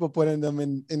about people putting them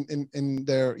in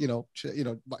their,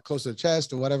 close to the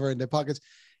chest or whatever in their pockets.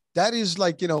 That is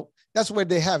like, that's where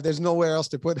there's nowhere else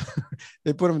to put,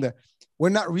 they put them there. We're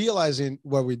not realizing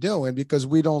what we're doing because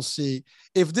we don't see.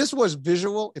 If this was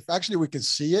visual, if actually we can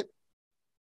see it,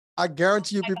 I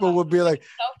guarantee you people would be like,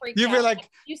 you'd be like,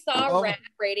 you saw red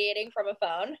radiating from a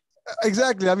phone.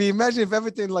 Exactly. I mean, imagine if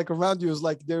everything like around you is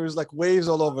like, there's like waves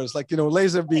all over. It's like,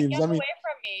 laser beams. Get away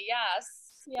from me. Yes.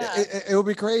 Yeah. It would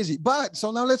be crazy. But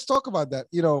so now let's talk about that.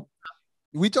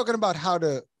 We're talking about how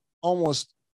to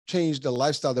almost change the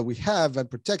lifestyle that we have and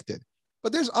protect it.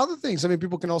 But there's other things. I mean,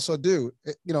 people can also do,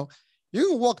 you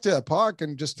can walk to a park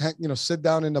and just, sit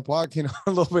down in the park, a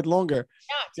little bit longer.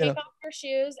 Yeah, take off your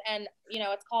shoes and,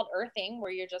 it's called earthing,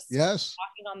 where you're just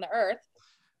walking on the earth.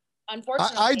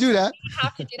 Unfortunately, I do that. You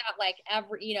have to do that like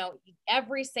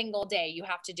every single day. You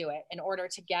have to do it in order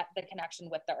to get the connection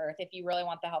with the earth if you really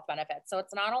want the health benefits. So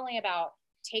it's not only about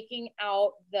taking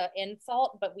out the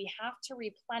insult, but we have to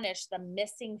replenish the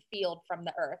missing field from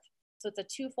the earth. So it's a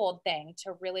twofold thing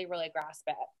to really, really grasp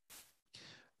it.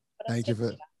 But Thank you for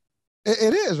it.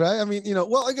 It is, right? I mean,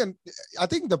 well, again, I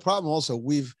think the problem also,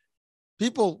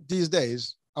 people these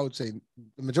days, I would say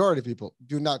the majority of people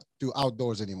do not do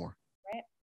outdoors anymore.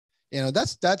 Right.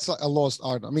 That's a lost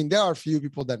art. I mean, there are a few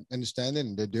people that understand it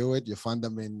and they do it. You find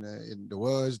them in the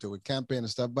woods, doing camping and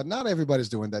stuff, but not everybody's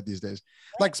doing that these days.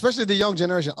 Right. Like, especially the young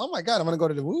generation. Oh my God, I'm going to go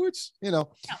to the woods. Yeah. And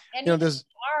you know, there's,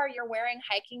 you're wearing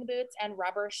hiking boots and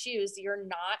rubber shoes, you're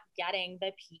not getting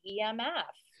the PEMF.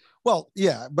 well,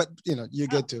 yeah, but you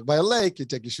get to by a lake, you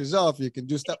take your shoes off, you can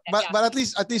do stuff. But at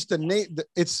least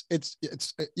it's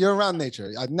you're around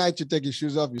nature. At night, you take your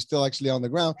shoes off, you're still actually on the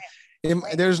ground. Right.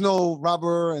 There's no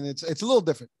rubber, and it's a little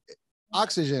different.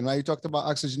 Oxygen, right? You talked about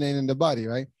oxygenating the body,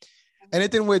 right?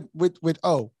 Anything with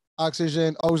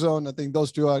oxygen, ozone, I think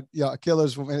those two are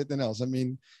killers from anything else. I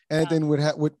mean, anything with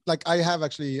like I have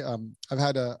actually I've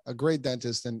had a great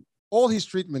dentist, and all his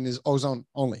treatment is ozone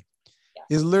only. Yeah.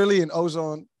 He's literally an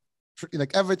ozone.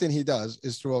 Like everything he does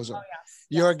is through ozone. Oh, yes.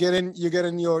 You're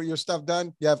getting your stuff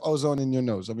done. You have ozone in your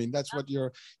nose. I mean, that's what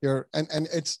you're and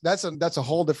that's a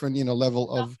whole different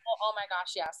level of. Oh my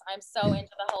gosh, yes, I'm so into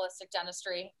the holistic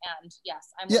dentistry, and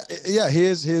yes, he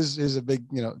is a big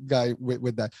guy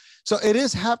with that. So it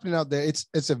is happening out there.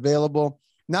 It's available.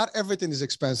 Not everything is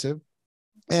expensive,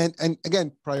 and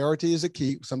again, priority is a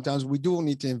key. Sometimes we do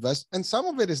need to invest, and some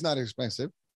of it is not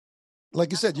expensive. Like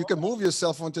you said, you can move your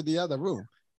cell phone to the other room.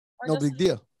 No big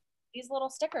deal. These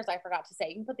little stickers, I forgot to say,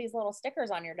 you can put these little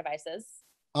stickers on your devices.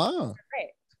 Oh. They're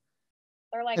great.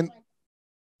 They're like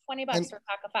 $20 for a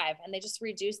pack of 5, and they just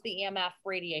reduce the EMF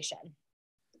radiation.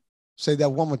 Say that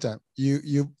one more time.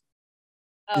 You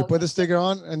put the sticker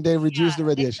on and they reduce the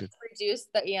radiation. Reduce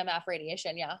the EMF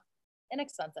radiation, yeah.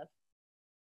 Inexpensive.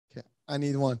 Okay, I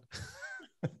need one.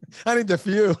 I need a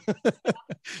few.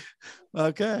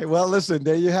 Okay. Well, listen,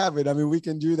 there you have it. I mean, we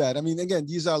can do that. I mean, again,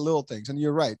 these are little things, and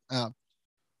you're right.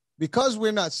 Because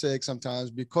we're not sick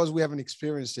sometimes, because we haven't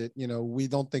experienced it, we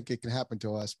don't think it can happen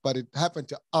to us, but it happened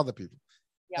to other people.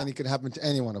 Yeah. And it can happen to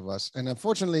any one of us. And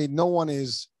unfortunately, no one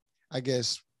is, I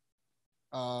guess,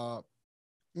 no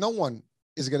one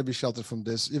is going to be sheltered from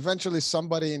this. Eventually,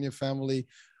 somebody in your family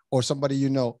or somebody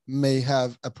may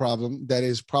have a problem that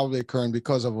is probably occurring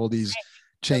because of all these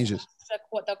changes.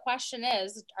 The question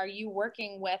is, are you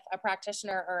working with a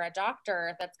practitioner or a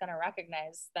doctor that's going to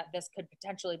recognize that this could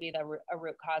potentially be a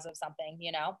root cause of something,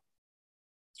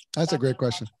 That's a great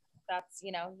question. That's,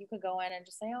 you could go in and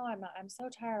just say, oh, I'm so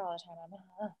tired all the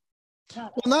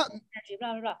time. Energy,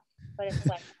 blah, blah, blah. But it's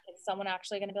like, is someone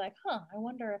actually going to be like, I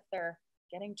wonder if they're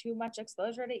getting too much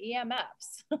exposure to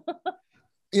EMFs?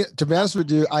 Yeah, to be honest with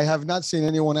you, I have not seen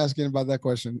anyone asking about that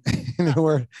question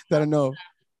anywhere that I know.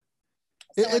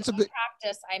 So it's a big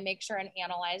practice. I make sure and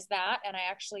analyze that, and I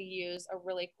actually use a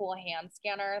really cool hand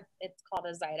scanner. It's called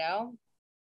a Zyto.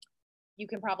 You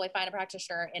can probably find a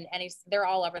practitioner they're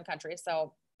all over the country.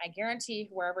 So I guarantee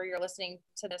wherever you're listening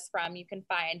to this from, you can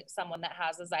find someone that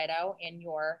has a Zyto in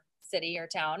your city or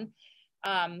town.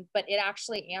 But it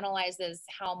actually analyzes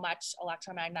how much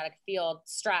electromagnetic field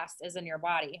stress is in your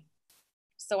body.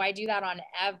 So I do that on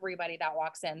everybody that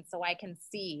walks in, so I can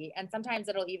see. And sometimes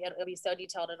it'll be so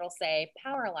detailed, it'll say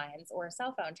power lines or a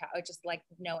cell phone tower, just like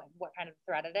knowing what kind of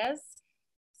threat it is.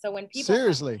 So when people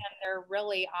they're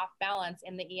really off balance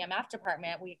in the EMF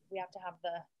department, we have to have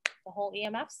the whole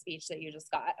EMF speech that you just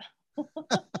got.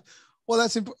 Well,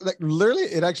 that's like literally,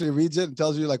 it actually reads it and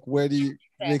tells you like where the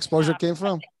exposure came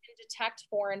from. Detect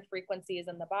foreign frequencies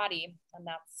in the body, and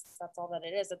that's all that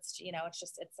it is. It's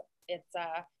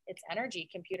it's energy.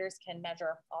 Computers can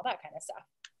measure all that kind of stuff.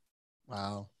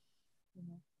 Wow.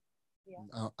 Mm-hmm.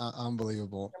 Yeah.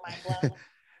 Unbelievable.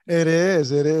 It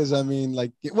is. I mean,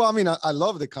 I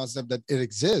love the concept that it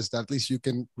exists. At least you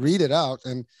can read it out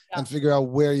and figure out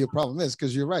where your problem is,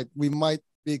 because you're right, we might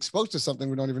be exposed to something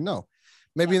we don't even know.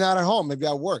 Maybe not at home, maybe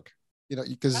at work,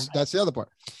 because that's the other part.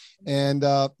 And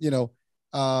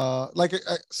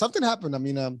something happened. I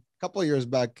mean, a couple of years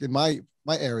back in my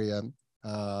area,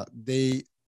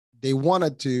 they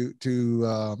wanted to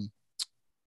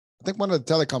I think one of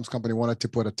the telecoms company wanted to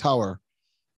put a tower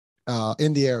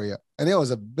in the area, and it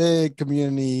was a big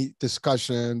community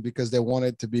discussion because they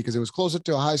wanted to be, because it was closer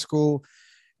to a high school,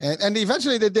 and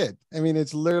eventually they did. I mean,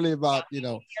 it's literally about you're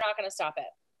not going to stop it.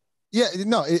 Yeah,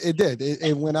 no, it did.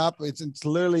 It went up. It's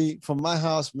literally from my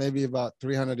house, maybe about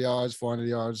 300 yards, 400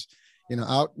 yards.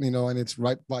 Out, and it's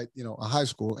right by, a high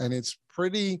school, and it's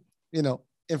pretty,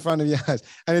 in front of your eyes.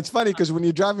 And it's funny because when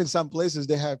you drive in some places,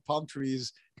 they have palm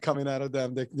trees coming out of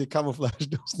them. They camouflage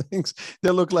those things. They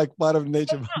look like part of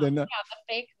nature, but they're not.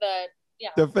 The fake,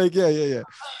 The fake, yeah.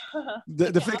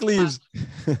 The fake leaves.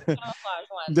 Camouflage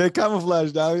one. They're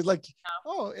camouflaged now. It's like,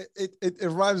 Yeah. oh,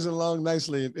 it rhymes along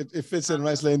nicely. It fits in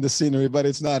nicely in the scenery, but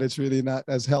it's not. It's really not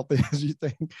as healthy as you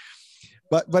think.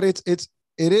 But it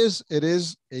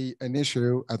is an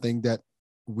issue, I think, that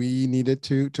we needed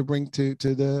to bring to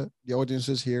the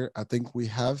audiences here. I think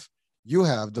you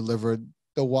have delivered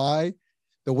the why,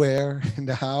 the where, and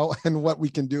the how, and what we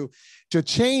can do to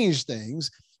change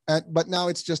things. But now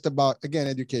it's just about, again,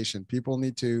 education. People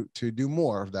need to do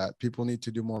more of that. People need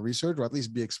to do more research, or at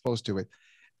least be exposed to it.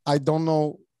 I don't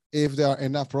know if there are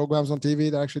enough programs on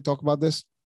TV that actually talk about this.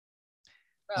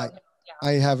 Oh,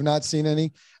 I have not seen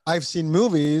any. I've seen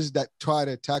movies that try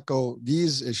to tackle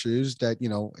these issues that,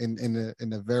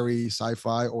 in a very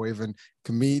sci-fi or even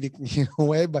comedic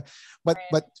way, but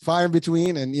far in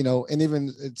between, and and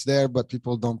even it's there, but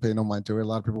people don't pay no mind to it. A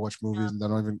lot of people watch movies and they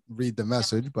don't even read the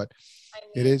message, but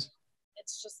it is.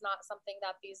 It's just not something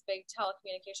that these big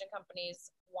telecommunication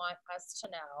companies want us to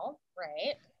know,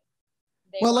 right?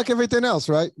 Well, like everything else,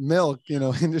 right? Milk,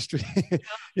 industry,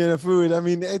 food. I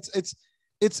mean,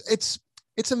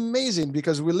 it's amazing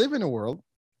because we live in a world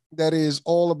that is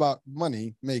all about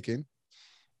money making,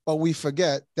 but we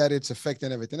forget that it's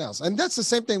affecting everything else. And that's the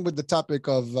same thing with the topic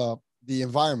of the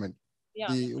environment,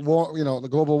 the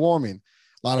global warming.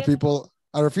 A lot of people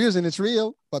are refusing it's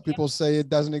real, but people say it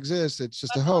doesn't exist. It's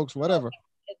just a hoax, whatever.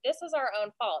 This is our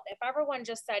own fault. If everyone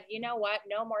just said, you know what,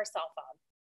 no more cell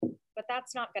phone, but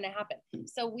that's not going to happen.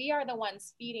 So we are the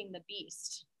ones feeding the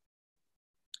beast.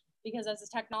 Because as the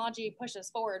technology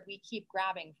pushes forward, we keep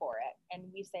grabbing for it. And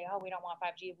we say, oh, we don't want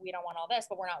 5G. We don't want all this,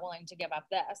 but we're not willing to give up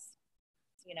this,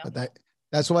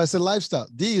 That's why it's a lifestyle.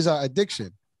 These are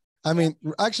addiction. I mean,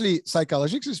 actually,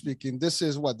 psychologically speaking, this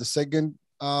is what the second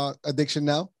addiction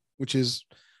now, which is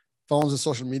phones and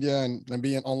social media and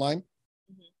being online.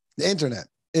 Mm-hmm. The internet.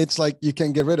 It's like you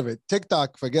can't get rid of it.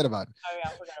 TikTok, forget about it. Oh,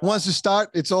 yeah, Once you start,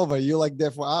 it's over. You're like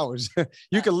there for hours.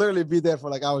 You can literally be there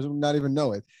for like hours and not even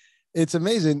know it. It's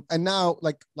amazing. And now,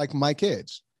 like my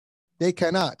kids, they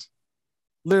cannot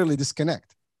literally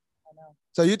disconnect. I know.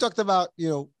 So you talked about,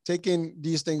 taking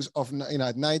these things off,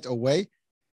 at night away.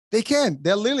 They can.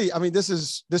 They're literally, I mean, this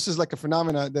is like a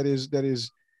phenomena that is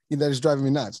driving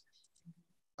me nuts.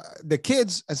 The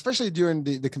kids, especially during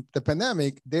the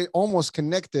pandemic, they almost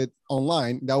connected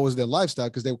online. That was their lifestyle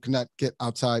because they could not get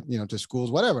outside, to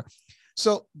schools, whatever.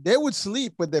 So they would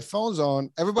sleep with their phones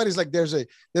on. Everybody's like, there's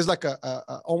like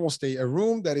almost a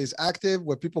room that is active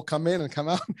where people come in and come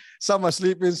out. Some are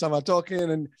sleeping, some are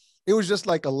talking. And it was just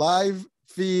like a live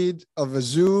feed of a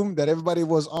Zoom that everybody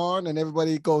was on, and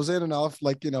everybody goes in and off.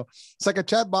 Like, it's like a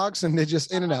chat box, and they're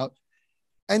just in and out,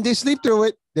 and they sleep through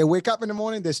it. They wake up in the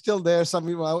morning. They're still there. Some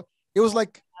people out. It was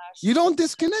like, you don't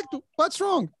disconnect. What's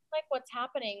wrong? Like what's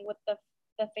happening with the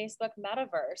Facebook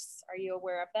metaverse. Are you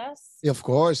aware of this? Of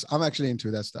course. I'm actually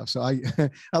into that stuff. So I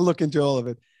look into all of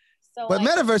it. So but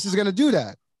metaverse is going to do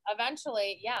that.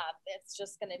 Eventually, yeah. It's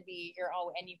just going to be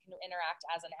and you can interact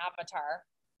as an avatar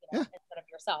instead of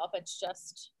yourself. It's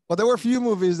just. Well, there were a few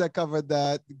movies that covered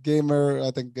that.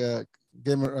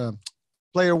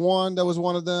 Player One, that was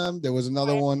one of them. There was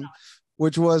another one,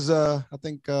 which was, I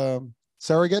think,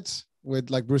 Surrogates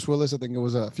with like Bruce Willis. I think it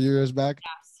was a few years back.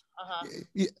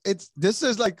 Yes. This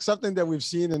is like something that we've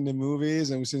seen in the movies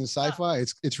and we've seen in sci-fi.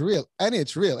 It's real, and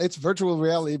it's real. It's virtual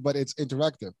reality, but it's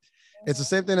interactive. Mm-hmm. It's the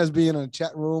same thing as being in a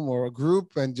chat room or a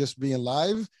group and just being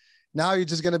live. Now you're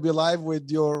just going to be live with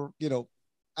your,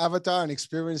 avatar and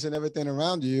experiencing everything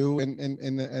around you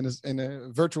in a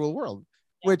virtual world,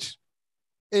 which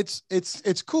it's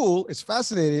cool. It's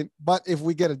fascinating. But if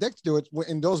we get addicted to it,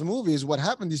 in those movies, what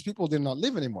happened? These people did not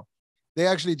live anymore. They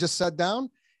actually just sat down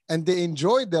and they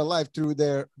enjoyed their life through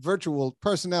their virtual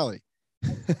personality,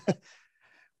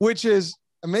 which is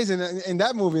amazing. In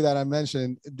that movie that I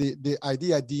mentioned, the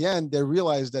idea at the end, they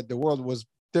realized that the world was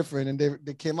different, and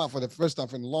they came out for the first time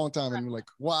in a long time, and we're like,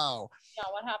 wow. Yeah,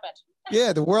 what happened?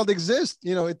 Yeah, the world exists.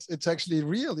 It's actually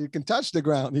real. You can touch the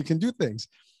ground. You can do things.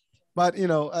 But,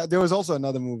 there was also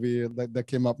another movie that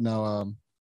came up now.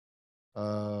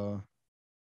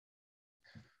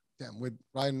 With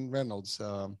Ryan Reynolds.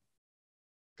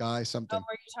 Guy something. Oh,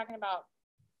 were you talking about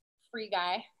Free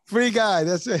Guy? Free Guy,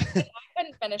 that's it. I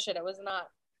couldn't finish it. It was not.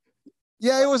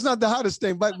 Yeah, it was not the hardest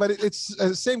thing, but it's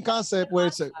the same concept where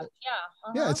it's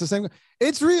it's the same.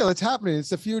 It's real. It's happening. It's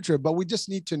the future, but we just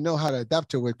need to know how to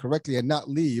adapt to it correctly and not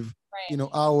leave,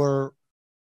 our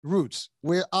roots.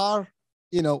 We are,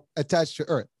 attached to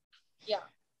Earth. Yeah.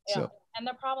 So. And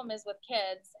the problem is with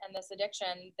kids and this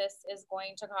addiction, this is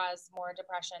going to cause more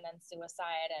depression and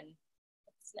suicide, and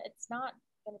it's not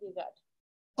going to be good.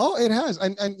 Oh, it has.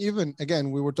 And even, again,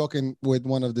 we were talking with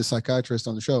one of the psychiatrists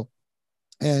on the show,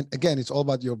 And again, it's all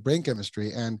about your brain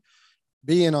chemistry, and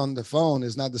being on the phone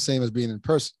is not the same as being in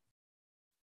person.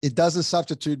 It doesn't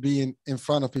substitute being in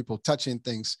front of people, touching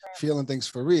things, feeling things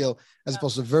for real, as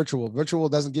opposed to virtual. Virtual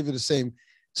doesn't give you the same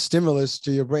stimulus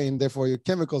to your brain. Therefore, your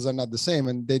chemicals are not the same,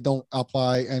 and they don't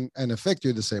apply and affect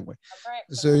you the same way.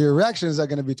 So your reactions are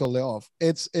going to be totally off.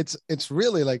 It's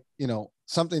really like, you know,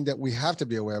 something that we have to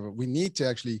be aware of. We need to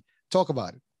actually talk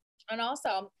about it. And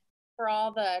also, for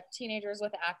all the teenagers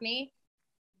with acne,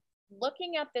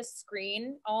 looking at this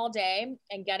screen all day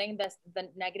and getting the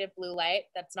negative blue light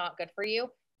that's not good for you,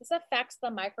 this affects the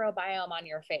microbiome on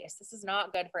your face. This is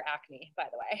not good for acne, by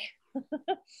the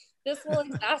way. This will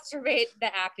exacerbate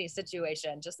the acne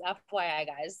situation. Just FYI,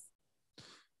 guys.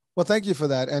 Well, thank you for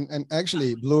that. And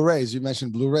actually, Blu-rays, you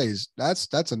mentioned Blu-rays.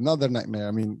 That's another nightmare.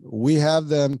 I mean, we have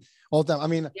them all the time. I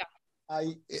mean,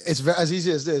 it's as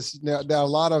easy as this. There are a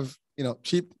lot of, you know,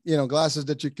 cheap, you know, glasses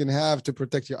that you can have to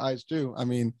protect your eyes too. I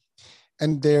mean,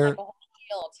 and they're like a whole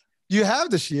shield. You have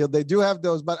the shield. They do have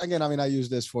those, but again, I mean, I use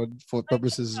this for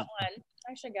purposes.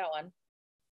 I should get one.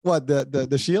 What,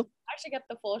 the shield? I should get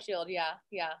the full shield. Yeah.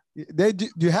 They do.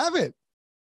 Do you have it?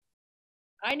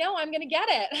 I know. I'm gonna get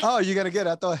it. Oh, you're gonna get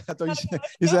it. I thought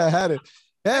you said I had it.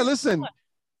 Yeah, listen,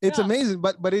 it's amazing,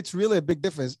 but it's really a big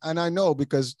difference. And I know,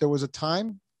 because there was a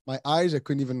time my eyes, I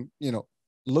couldn't even, you know,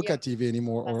 look at TV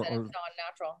anymore, or it's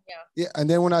non-natural. Yeah. And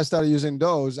then when I started using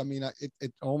those, I mean,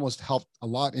 it almost helped a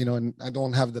lot, you know, and I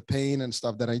don't have the pain and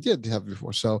stuff that I did have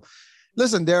before. So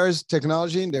listen, there is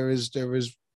technology, and there is,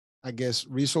 I guess,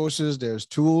 resources, there's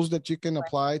tools that you can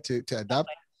apply to adapt.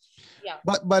 Yeah.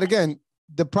 But again,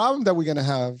 the problem that we're going to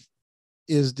have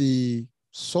is the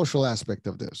social aspect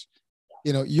of this.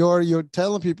 You know, you're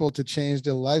telling people to change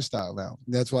their lifestyle now.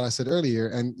 That's what I said earlier.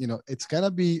 And, you know, it's going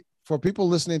to be, for people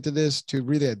listening to this to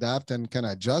really adapt and kind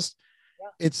of adjust.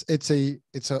 It's an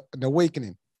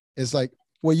awakening. It's like,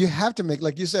 well, you have to make,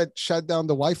 like you said, shut down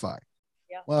the Wi-Fi.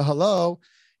 Well, hello,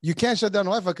 you can't shut down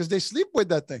the Wi-Fi because they sleep with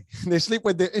that thing. They sleep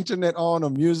with the internet on, or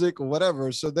music or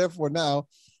whatever. So therefore now,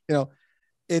 you know,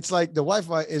 it's like the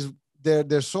Wi-Fi is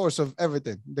their source of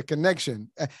everything, the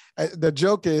connection. The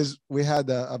joke is, we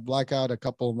had a blackout a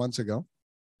couple of months ago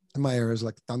in my area. Is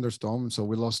like a thunderstorm, so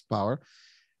we lost power,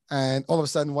 and all of a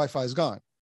sudden Wi-Fi is gone.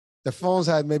 The phones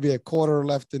had maybe a quarter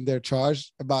left in their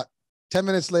charge. About 10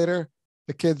 minutes later,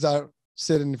 the kids are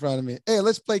sitting in front of me. Hey,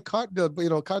 let's play card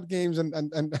games and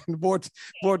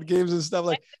board games and stuff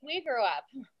like we grew up.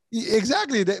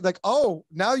 Exactly. Like, oh,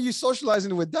 now you're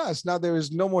socializing with us. Now there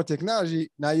is no more technology.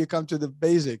 Now you come to the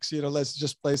basics. You know, let's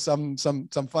just play some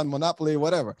fun Monopoly,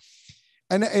 whatever.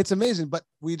 And it's amazing, but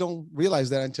we don't realize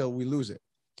that until we lose it.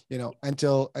 You know,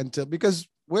 until because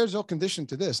we're so conditioned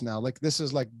to this now. Like, this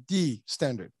is like the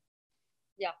standard.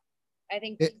 Yeah, I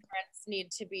think parents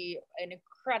need to be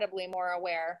incredibly more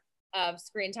aware of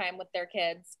screen time with their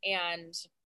kids. And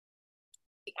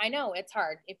I know it's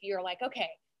hard if you're like, okay,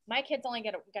 my kid's only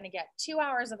going to get 2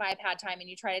 hours of iPad time, and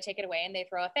you try to take it away and they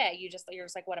throw a fit. You're just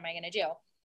like, what am I going to do?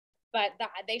 But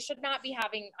they should not be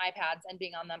having iPads and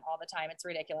being on them all the time. It's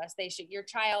ridiculous. Your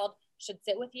child should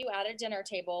sit with you at a dinner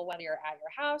table, whether you're at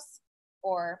your house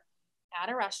or at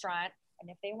a restaurant. And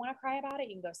if they want to cry about it,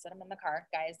 you can go sit them in the car.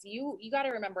 Guys, you got to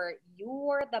remember,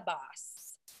 you're the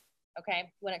boss.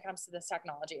 Okay. When it comes to this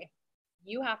technology,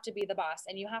 you have to be the boss,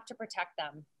 and you have to protect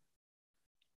them,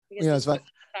 because it's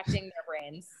affecting their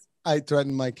brains. I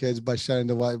threaten my kids by shutting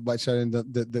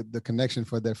the connection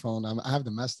for their phone. I have the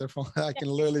master phone. I can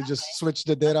literally just switch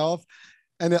the data off,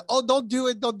 and then, oh, don't do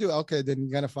it. Okay, then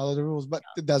you gotta follow the rules. But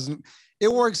it doesn't.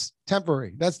 It works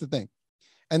temporary. That's the thing.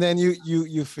 And then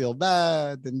you feel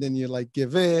bad, and then you like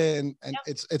give in, and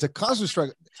it's a constant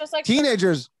struggle. Just like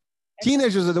teenagers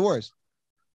are the worst.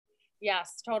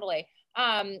 Yes, totally.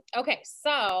 Okay,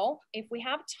 so if we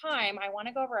have time, I want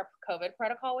to go over a COVID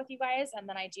protocol with you guys, and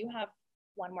then I do have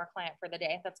one more client for the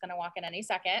day that's going to walk in any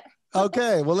second.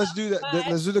 Okay, well, let's do that.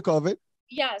 Let's do the COVID.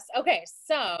 Yes. Okay,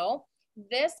 so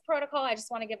this protocol, I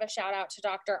just want to give a shout out to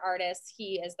Dr. Artis.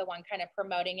 He is the one kind of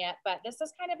promoting it, but this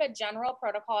is kind of a general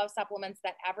protocol of supplements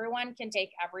that everyone can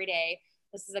take every day.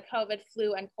 This is a COVID,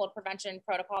 flu, and cold prevention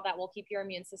protocol that will keep your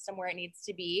immune system where it needs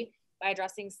to be by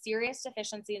addressing serious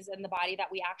deficiencies in the body that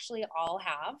we actually all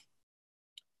have.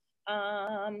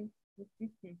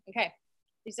 Okay,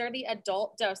 these are the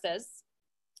adult doses.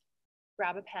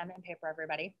 Grab a pen and paper,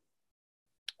 everybody.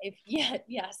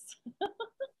 Yes.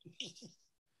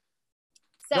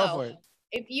 So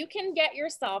if you can get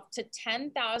yourself to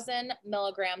 10,000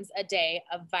 milligrams a day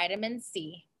of vitamin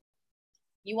C,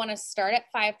 You want to start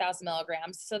at 5,000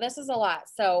 milligrams. So this is a lot.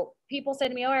 So people say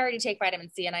to me, oh, I already take vitamin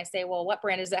C. And I say, well, what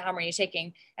brand is it? How many are you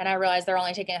taking? And I realize they're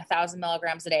only taking 1,000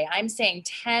 milligrams a day. I'm saying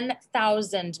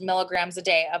 10,000 milligrams a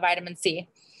day of vitamin C.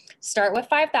 Start with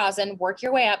 5,000, work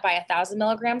your way up by 1,000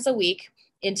 milligrams a week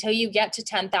until you get to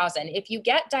 10,000. If you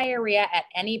get diarrhea at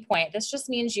any point, this just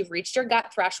means you've reached your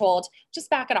gut threshold.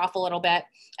 Just back it off a little bit.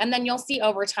 And then you'll see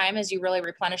over time, as you really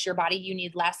replenish your body, you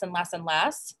need less and less and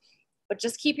less. But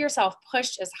just keep yourself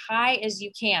pushed as high as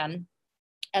you can.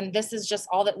 And this is just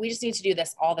all that we just need to do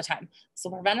this all the time.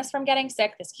 So prevent us from getting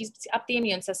sick. This keeps up the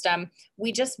immune system.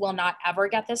 We just will not ever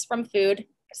get this from food.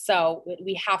 So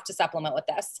we have to supplement with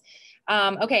this.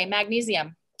 Okay,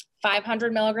 magnesium,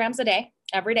 500 milligrams a day,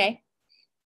 every day.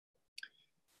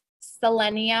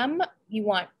 Selenium, you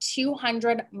want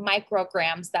 200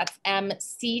 micrograms, that's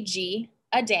mcg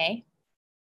a day.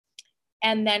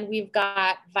 And then we've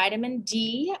got vitamin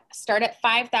D, start at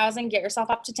 5,000, get yourself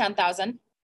up to 10,000.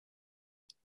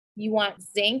 You want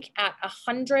zinc at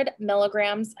 100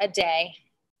 milligrams a day.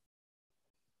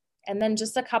 And then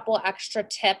just a couple extra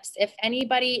tips. If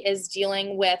anybody is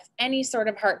dealing with any sort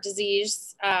of heart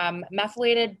disease,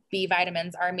 methylated B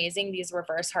vitamins are amazing. These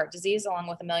reverse heart disease along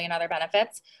with a million other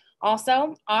benefits.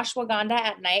 Also, ashwagandha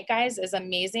at night, guys, is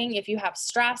amazing. If you have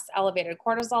stress, elevated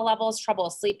cortisol levels,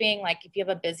 trouble sleeping, like if you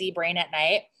have a busy brain at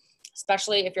night,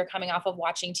 especially if you're coming off of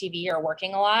watching TV or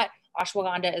working a lot,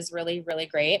 ashwagandha is really, really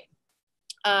great.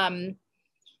 And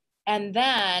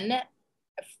then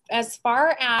as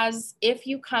far as if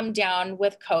you come down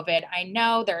with COVID, I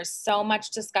know there's so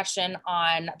much discussion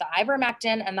on the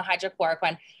ivermectin and the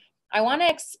hydrochloroquine. I want to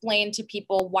explain to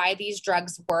people why these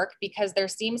drugs work, because there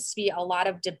seems to be a lot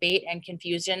of debate and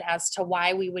confusion as to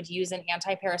why we would use an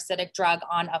antiparasitic drug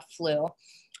on a flu.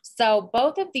 So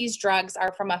both of these drugs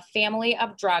are from a family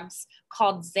of drugs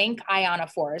called zinc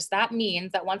ionophores. That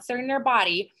means that once they're in your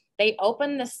body, they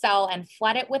open the cell and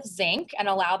flood it with zinc and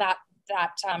allow that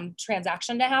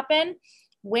transaction to happen.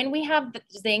 When we have the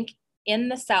zinc in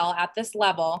the cell at this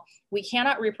level, we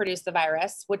cannot reproduce the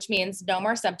virus, which means no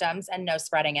more symptoms and no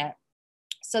spreading it.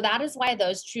 So that is why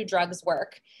those two drugs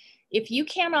work. If you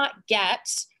cannot get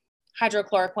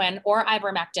hydrochloroquine or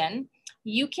ivermectin,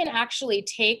 you can actually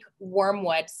take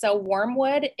wormwood. So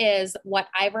wormwood is what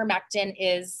ivermectin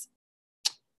is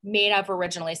made of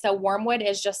originally. So wormwood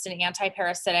is just an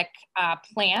antiparasitic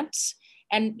plant.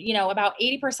 And, you know, about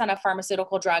 80% of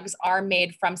pharmaceutical drugs are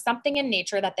made from something in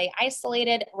nature that they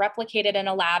isolated, replicated in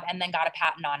a lab, and then got a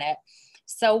patent on it.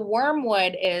 So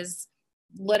wormwood is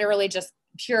literally just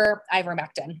pure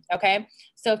ivermectin, okay?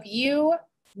 So if you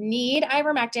need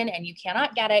ivermectin and you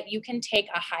cannot get it, you can take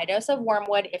a high dose of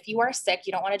wormwood. If you are sick,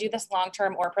 you don't want to do this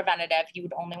long-term or preventative. You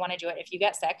would only want to do it if you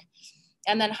get sick.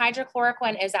 And then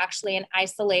hydrochloroquine is actually an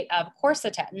isolate of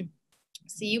quercetin.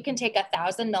 So you can take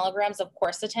 1,000 milligrams of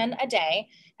quercetin a day,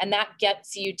 and that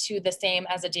gets you to the same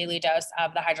as a daily dose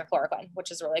of the hydrochloroquine,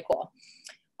 which is really cool.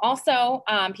 Also,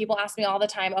 people ask me all the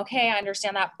time, okay, I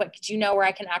understand that, but do you know where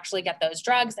I can actually get those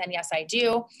drugs? And yes, I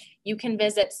do. You can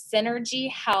visit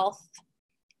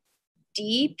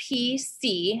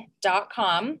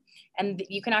synergyhealthdpc.com, and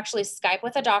you can actually Skype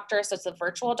with a doctor. So it's a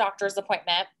virtual doctor's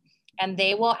appointment. And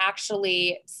they will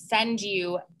actually send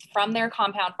you from their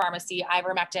compound pharmacy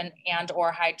ivermectin and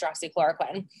or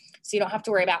hydroxychloroquine. So you don't have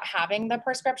to worry about having the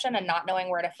prescription and not knowing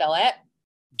where to fill it.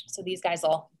 So these guys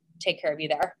will take care of you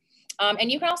there. And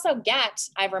you can also get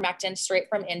ivermectin straight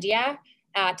from India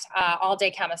at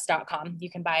alldaychemist.com. You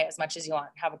can buy as much as you want,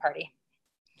 have a party.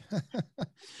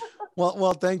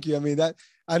 Well, thank you. I mean, that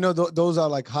I know those are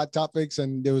like hot topics,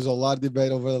 and there was a lot of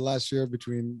debate over the last year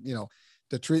between, you know,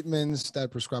 the treatments that are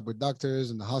prescribed with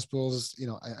doctors and the hospitals, you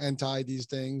know, anti these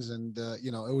things. And, you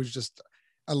know, it was just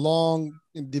a long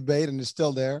debate, and it's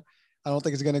still there. I don't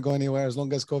think it's going to go anywhere as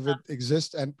long as COVID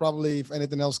exists. And probably if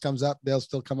anything else comes up, they'll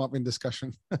still come up in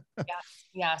discussion.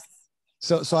 Yes.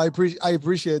 So I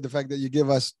appreciate the fact that you give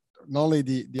us not only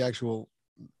the actual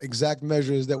exact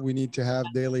measures that we need to have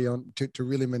daily on to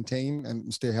really maintain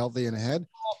and stay healthy and ahead,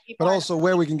 but also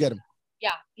where we can get them.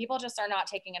 Yeah, people just are not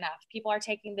taking enough. People are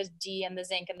taking the D and the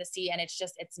zinc and the C, and it's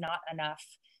not enough.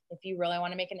 If you really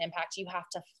want to make an impact, you have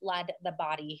to flood the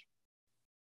body.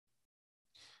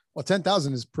 Well,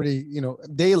 10,000 is pretty, you know,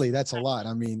 daily. That's a lot.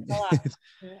 I mean,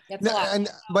 it's a lot. And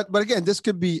but again, this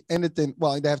could be anything.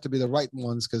 Well, they have to be the right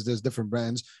ones because there's different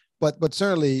brands. But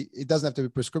certainly, it doesn't have to be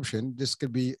prescription. This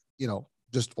could be, you know,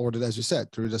 just ordered, as you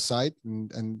said, through the site,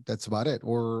 and that's about it.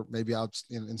 Or maybe out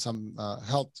in some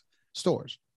health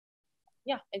stores.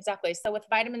 Yeah, exactly. So with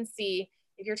vitamin C,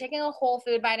 if you're taking a whole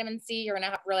food vitamin C, you're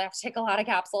going to really have to take a lot of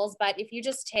capsules. But if you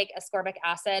just take ascorbic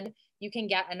acid, you can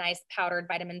get a nice powdered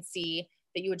vitamin C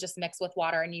that you would just mix with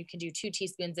water, and you can do 2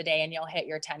 teaspoons a day and you'll hit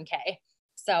your 10K.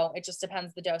 So it just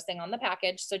depends the dosing on the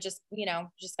package. So just,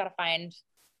 just got to find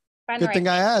Good the thing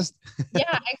right I asked.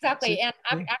 Yeah, exactly. And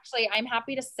I'm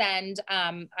happy to send,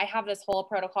 I have this whole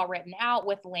protocol written out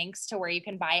with links to where you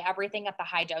can buy everything at the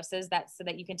high doses so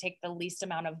that you can take the least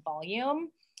amount of volume.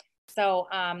 So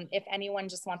if anyone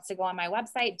just wants to go on my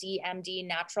website,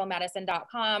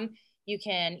 dmdnaturalmedicine.com, you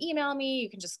can email me. You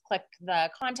can just click the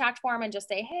contact form and just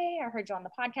say, hey, I heard you on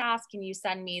the podcast. Can you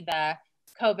send me the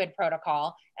COVID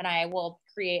protocol? And I will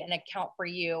create an account for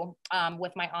you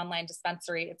with my online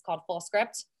dispensary. It's called Full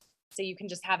Script. So you can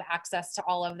just have access to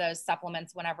all of those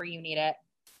supplements whenever you need it.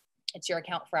 It's your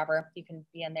account forever. You can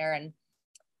be in there and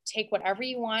take whatever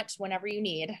you want whenever you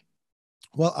need.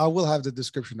 Well, I will have the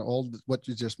description of all what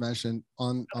you just mentioned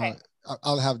on. Okay.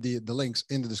 I'll have the links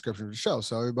in the description of the show,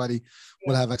 so everybody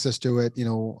will have access to it.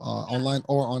 Online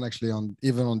or on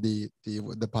even on the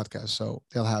podcast, so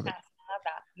they'll have it. Yes, I love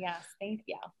that. Yes, thank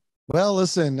you. Well,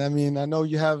 listen, I mean, I know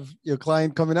you have your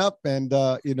client coming up, and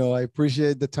I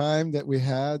appreciate the time that we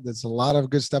had. There's a lot of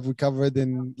good stuff we covered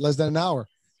in less than an hour.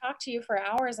 Talk to you for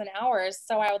hours and hours.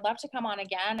 So I would love to come on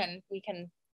again and we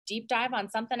can deep dive on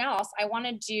something else. I want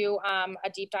to do a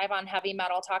deep dive on heavy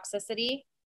metal toxicity,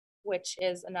 which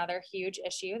is another huge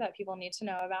issue that people need to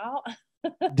know about.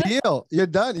 Deal. You're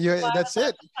done. That's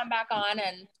it. Come back on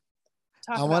and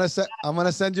talk. I'm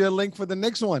gonna send you a link for the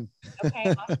next one.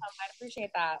 Okay, awesome. I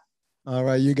appreciate that. All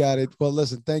right, you got it. Well,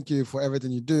 listen, thank you for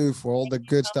everything you do, for all the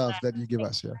good stuff that you give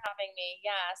us here. Thanks for having me.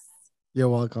 Yes. You're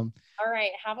welcome. All right.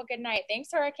 Have a good night. Thanks,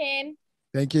 Hurricane.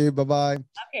 Thank you. Bye-bye.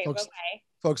 Okay, bye-bye.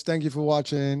 Folks, thank you for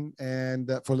watching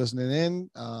and for listening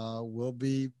in. We'll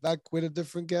be back with a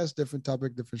different guest, different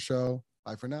topic, different show.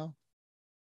 Bye for now.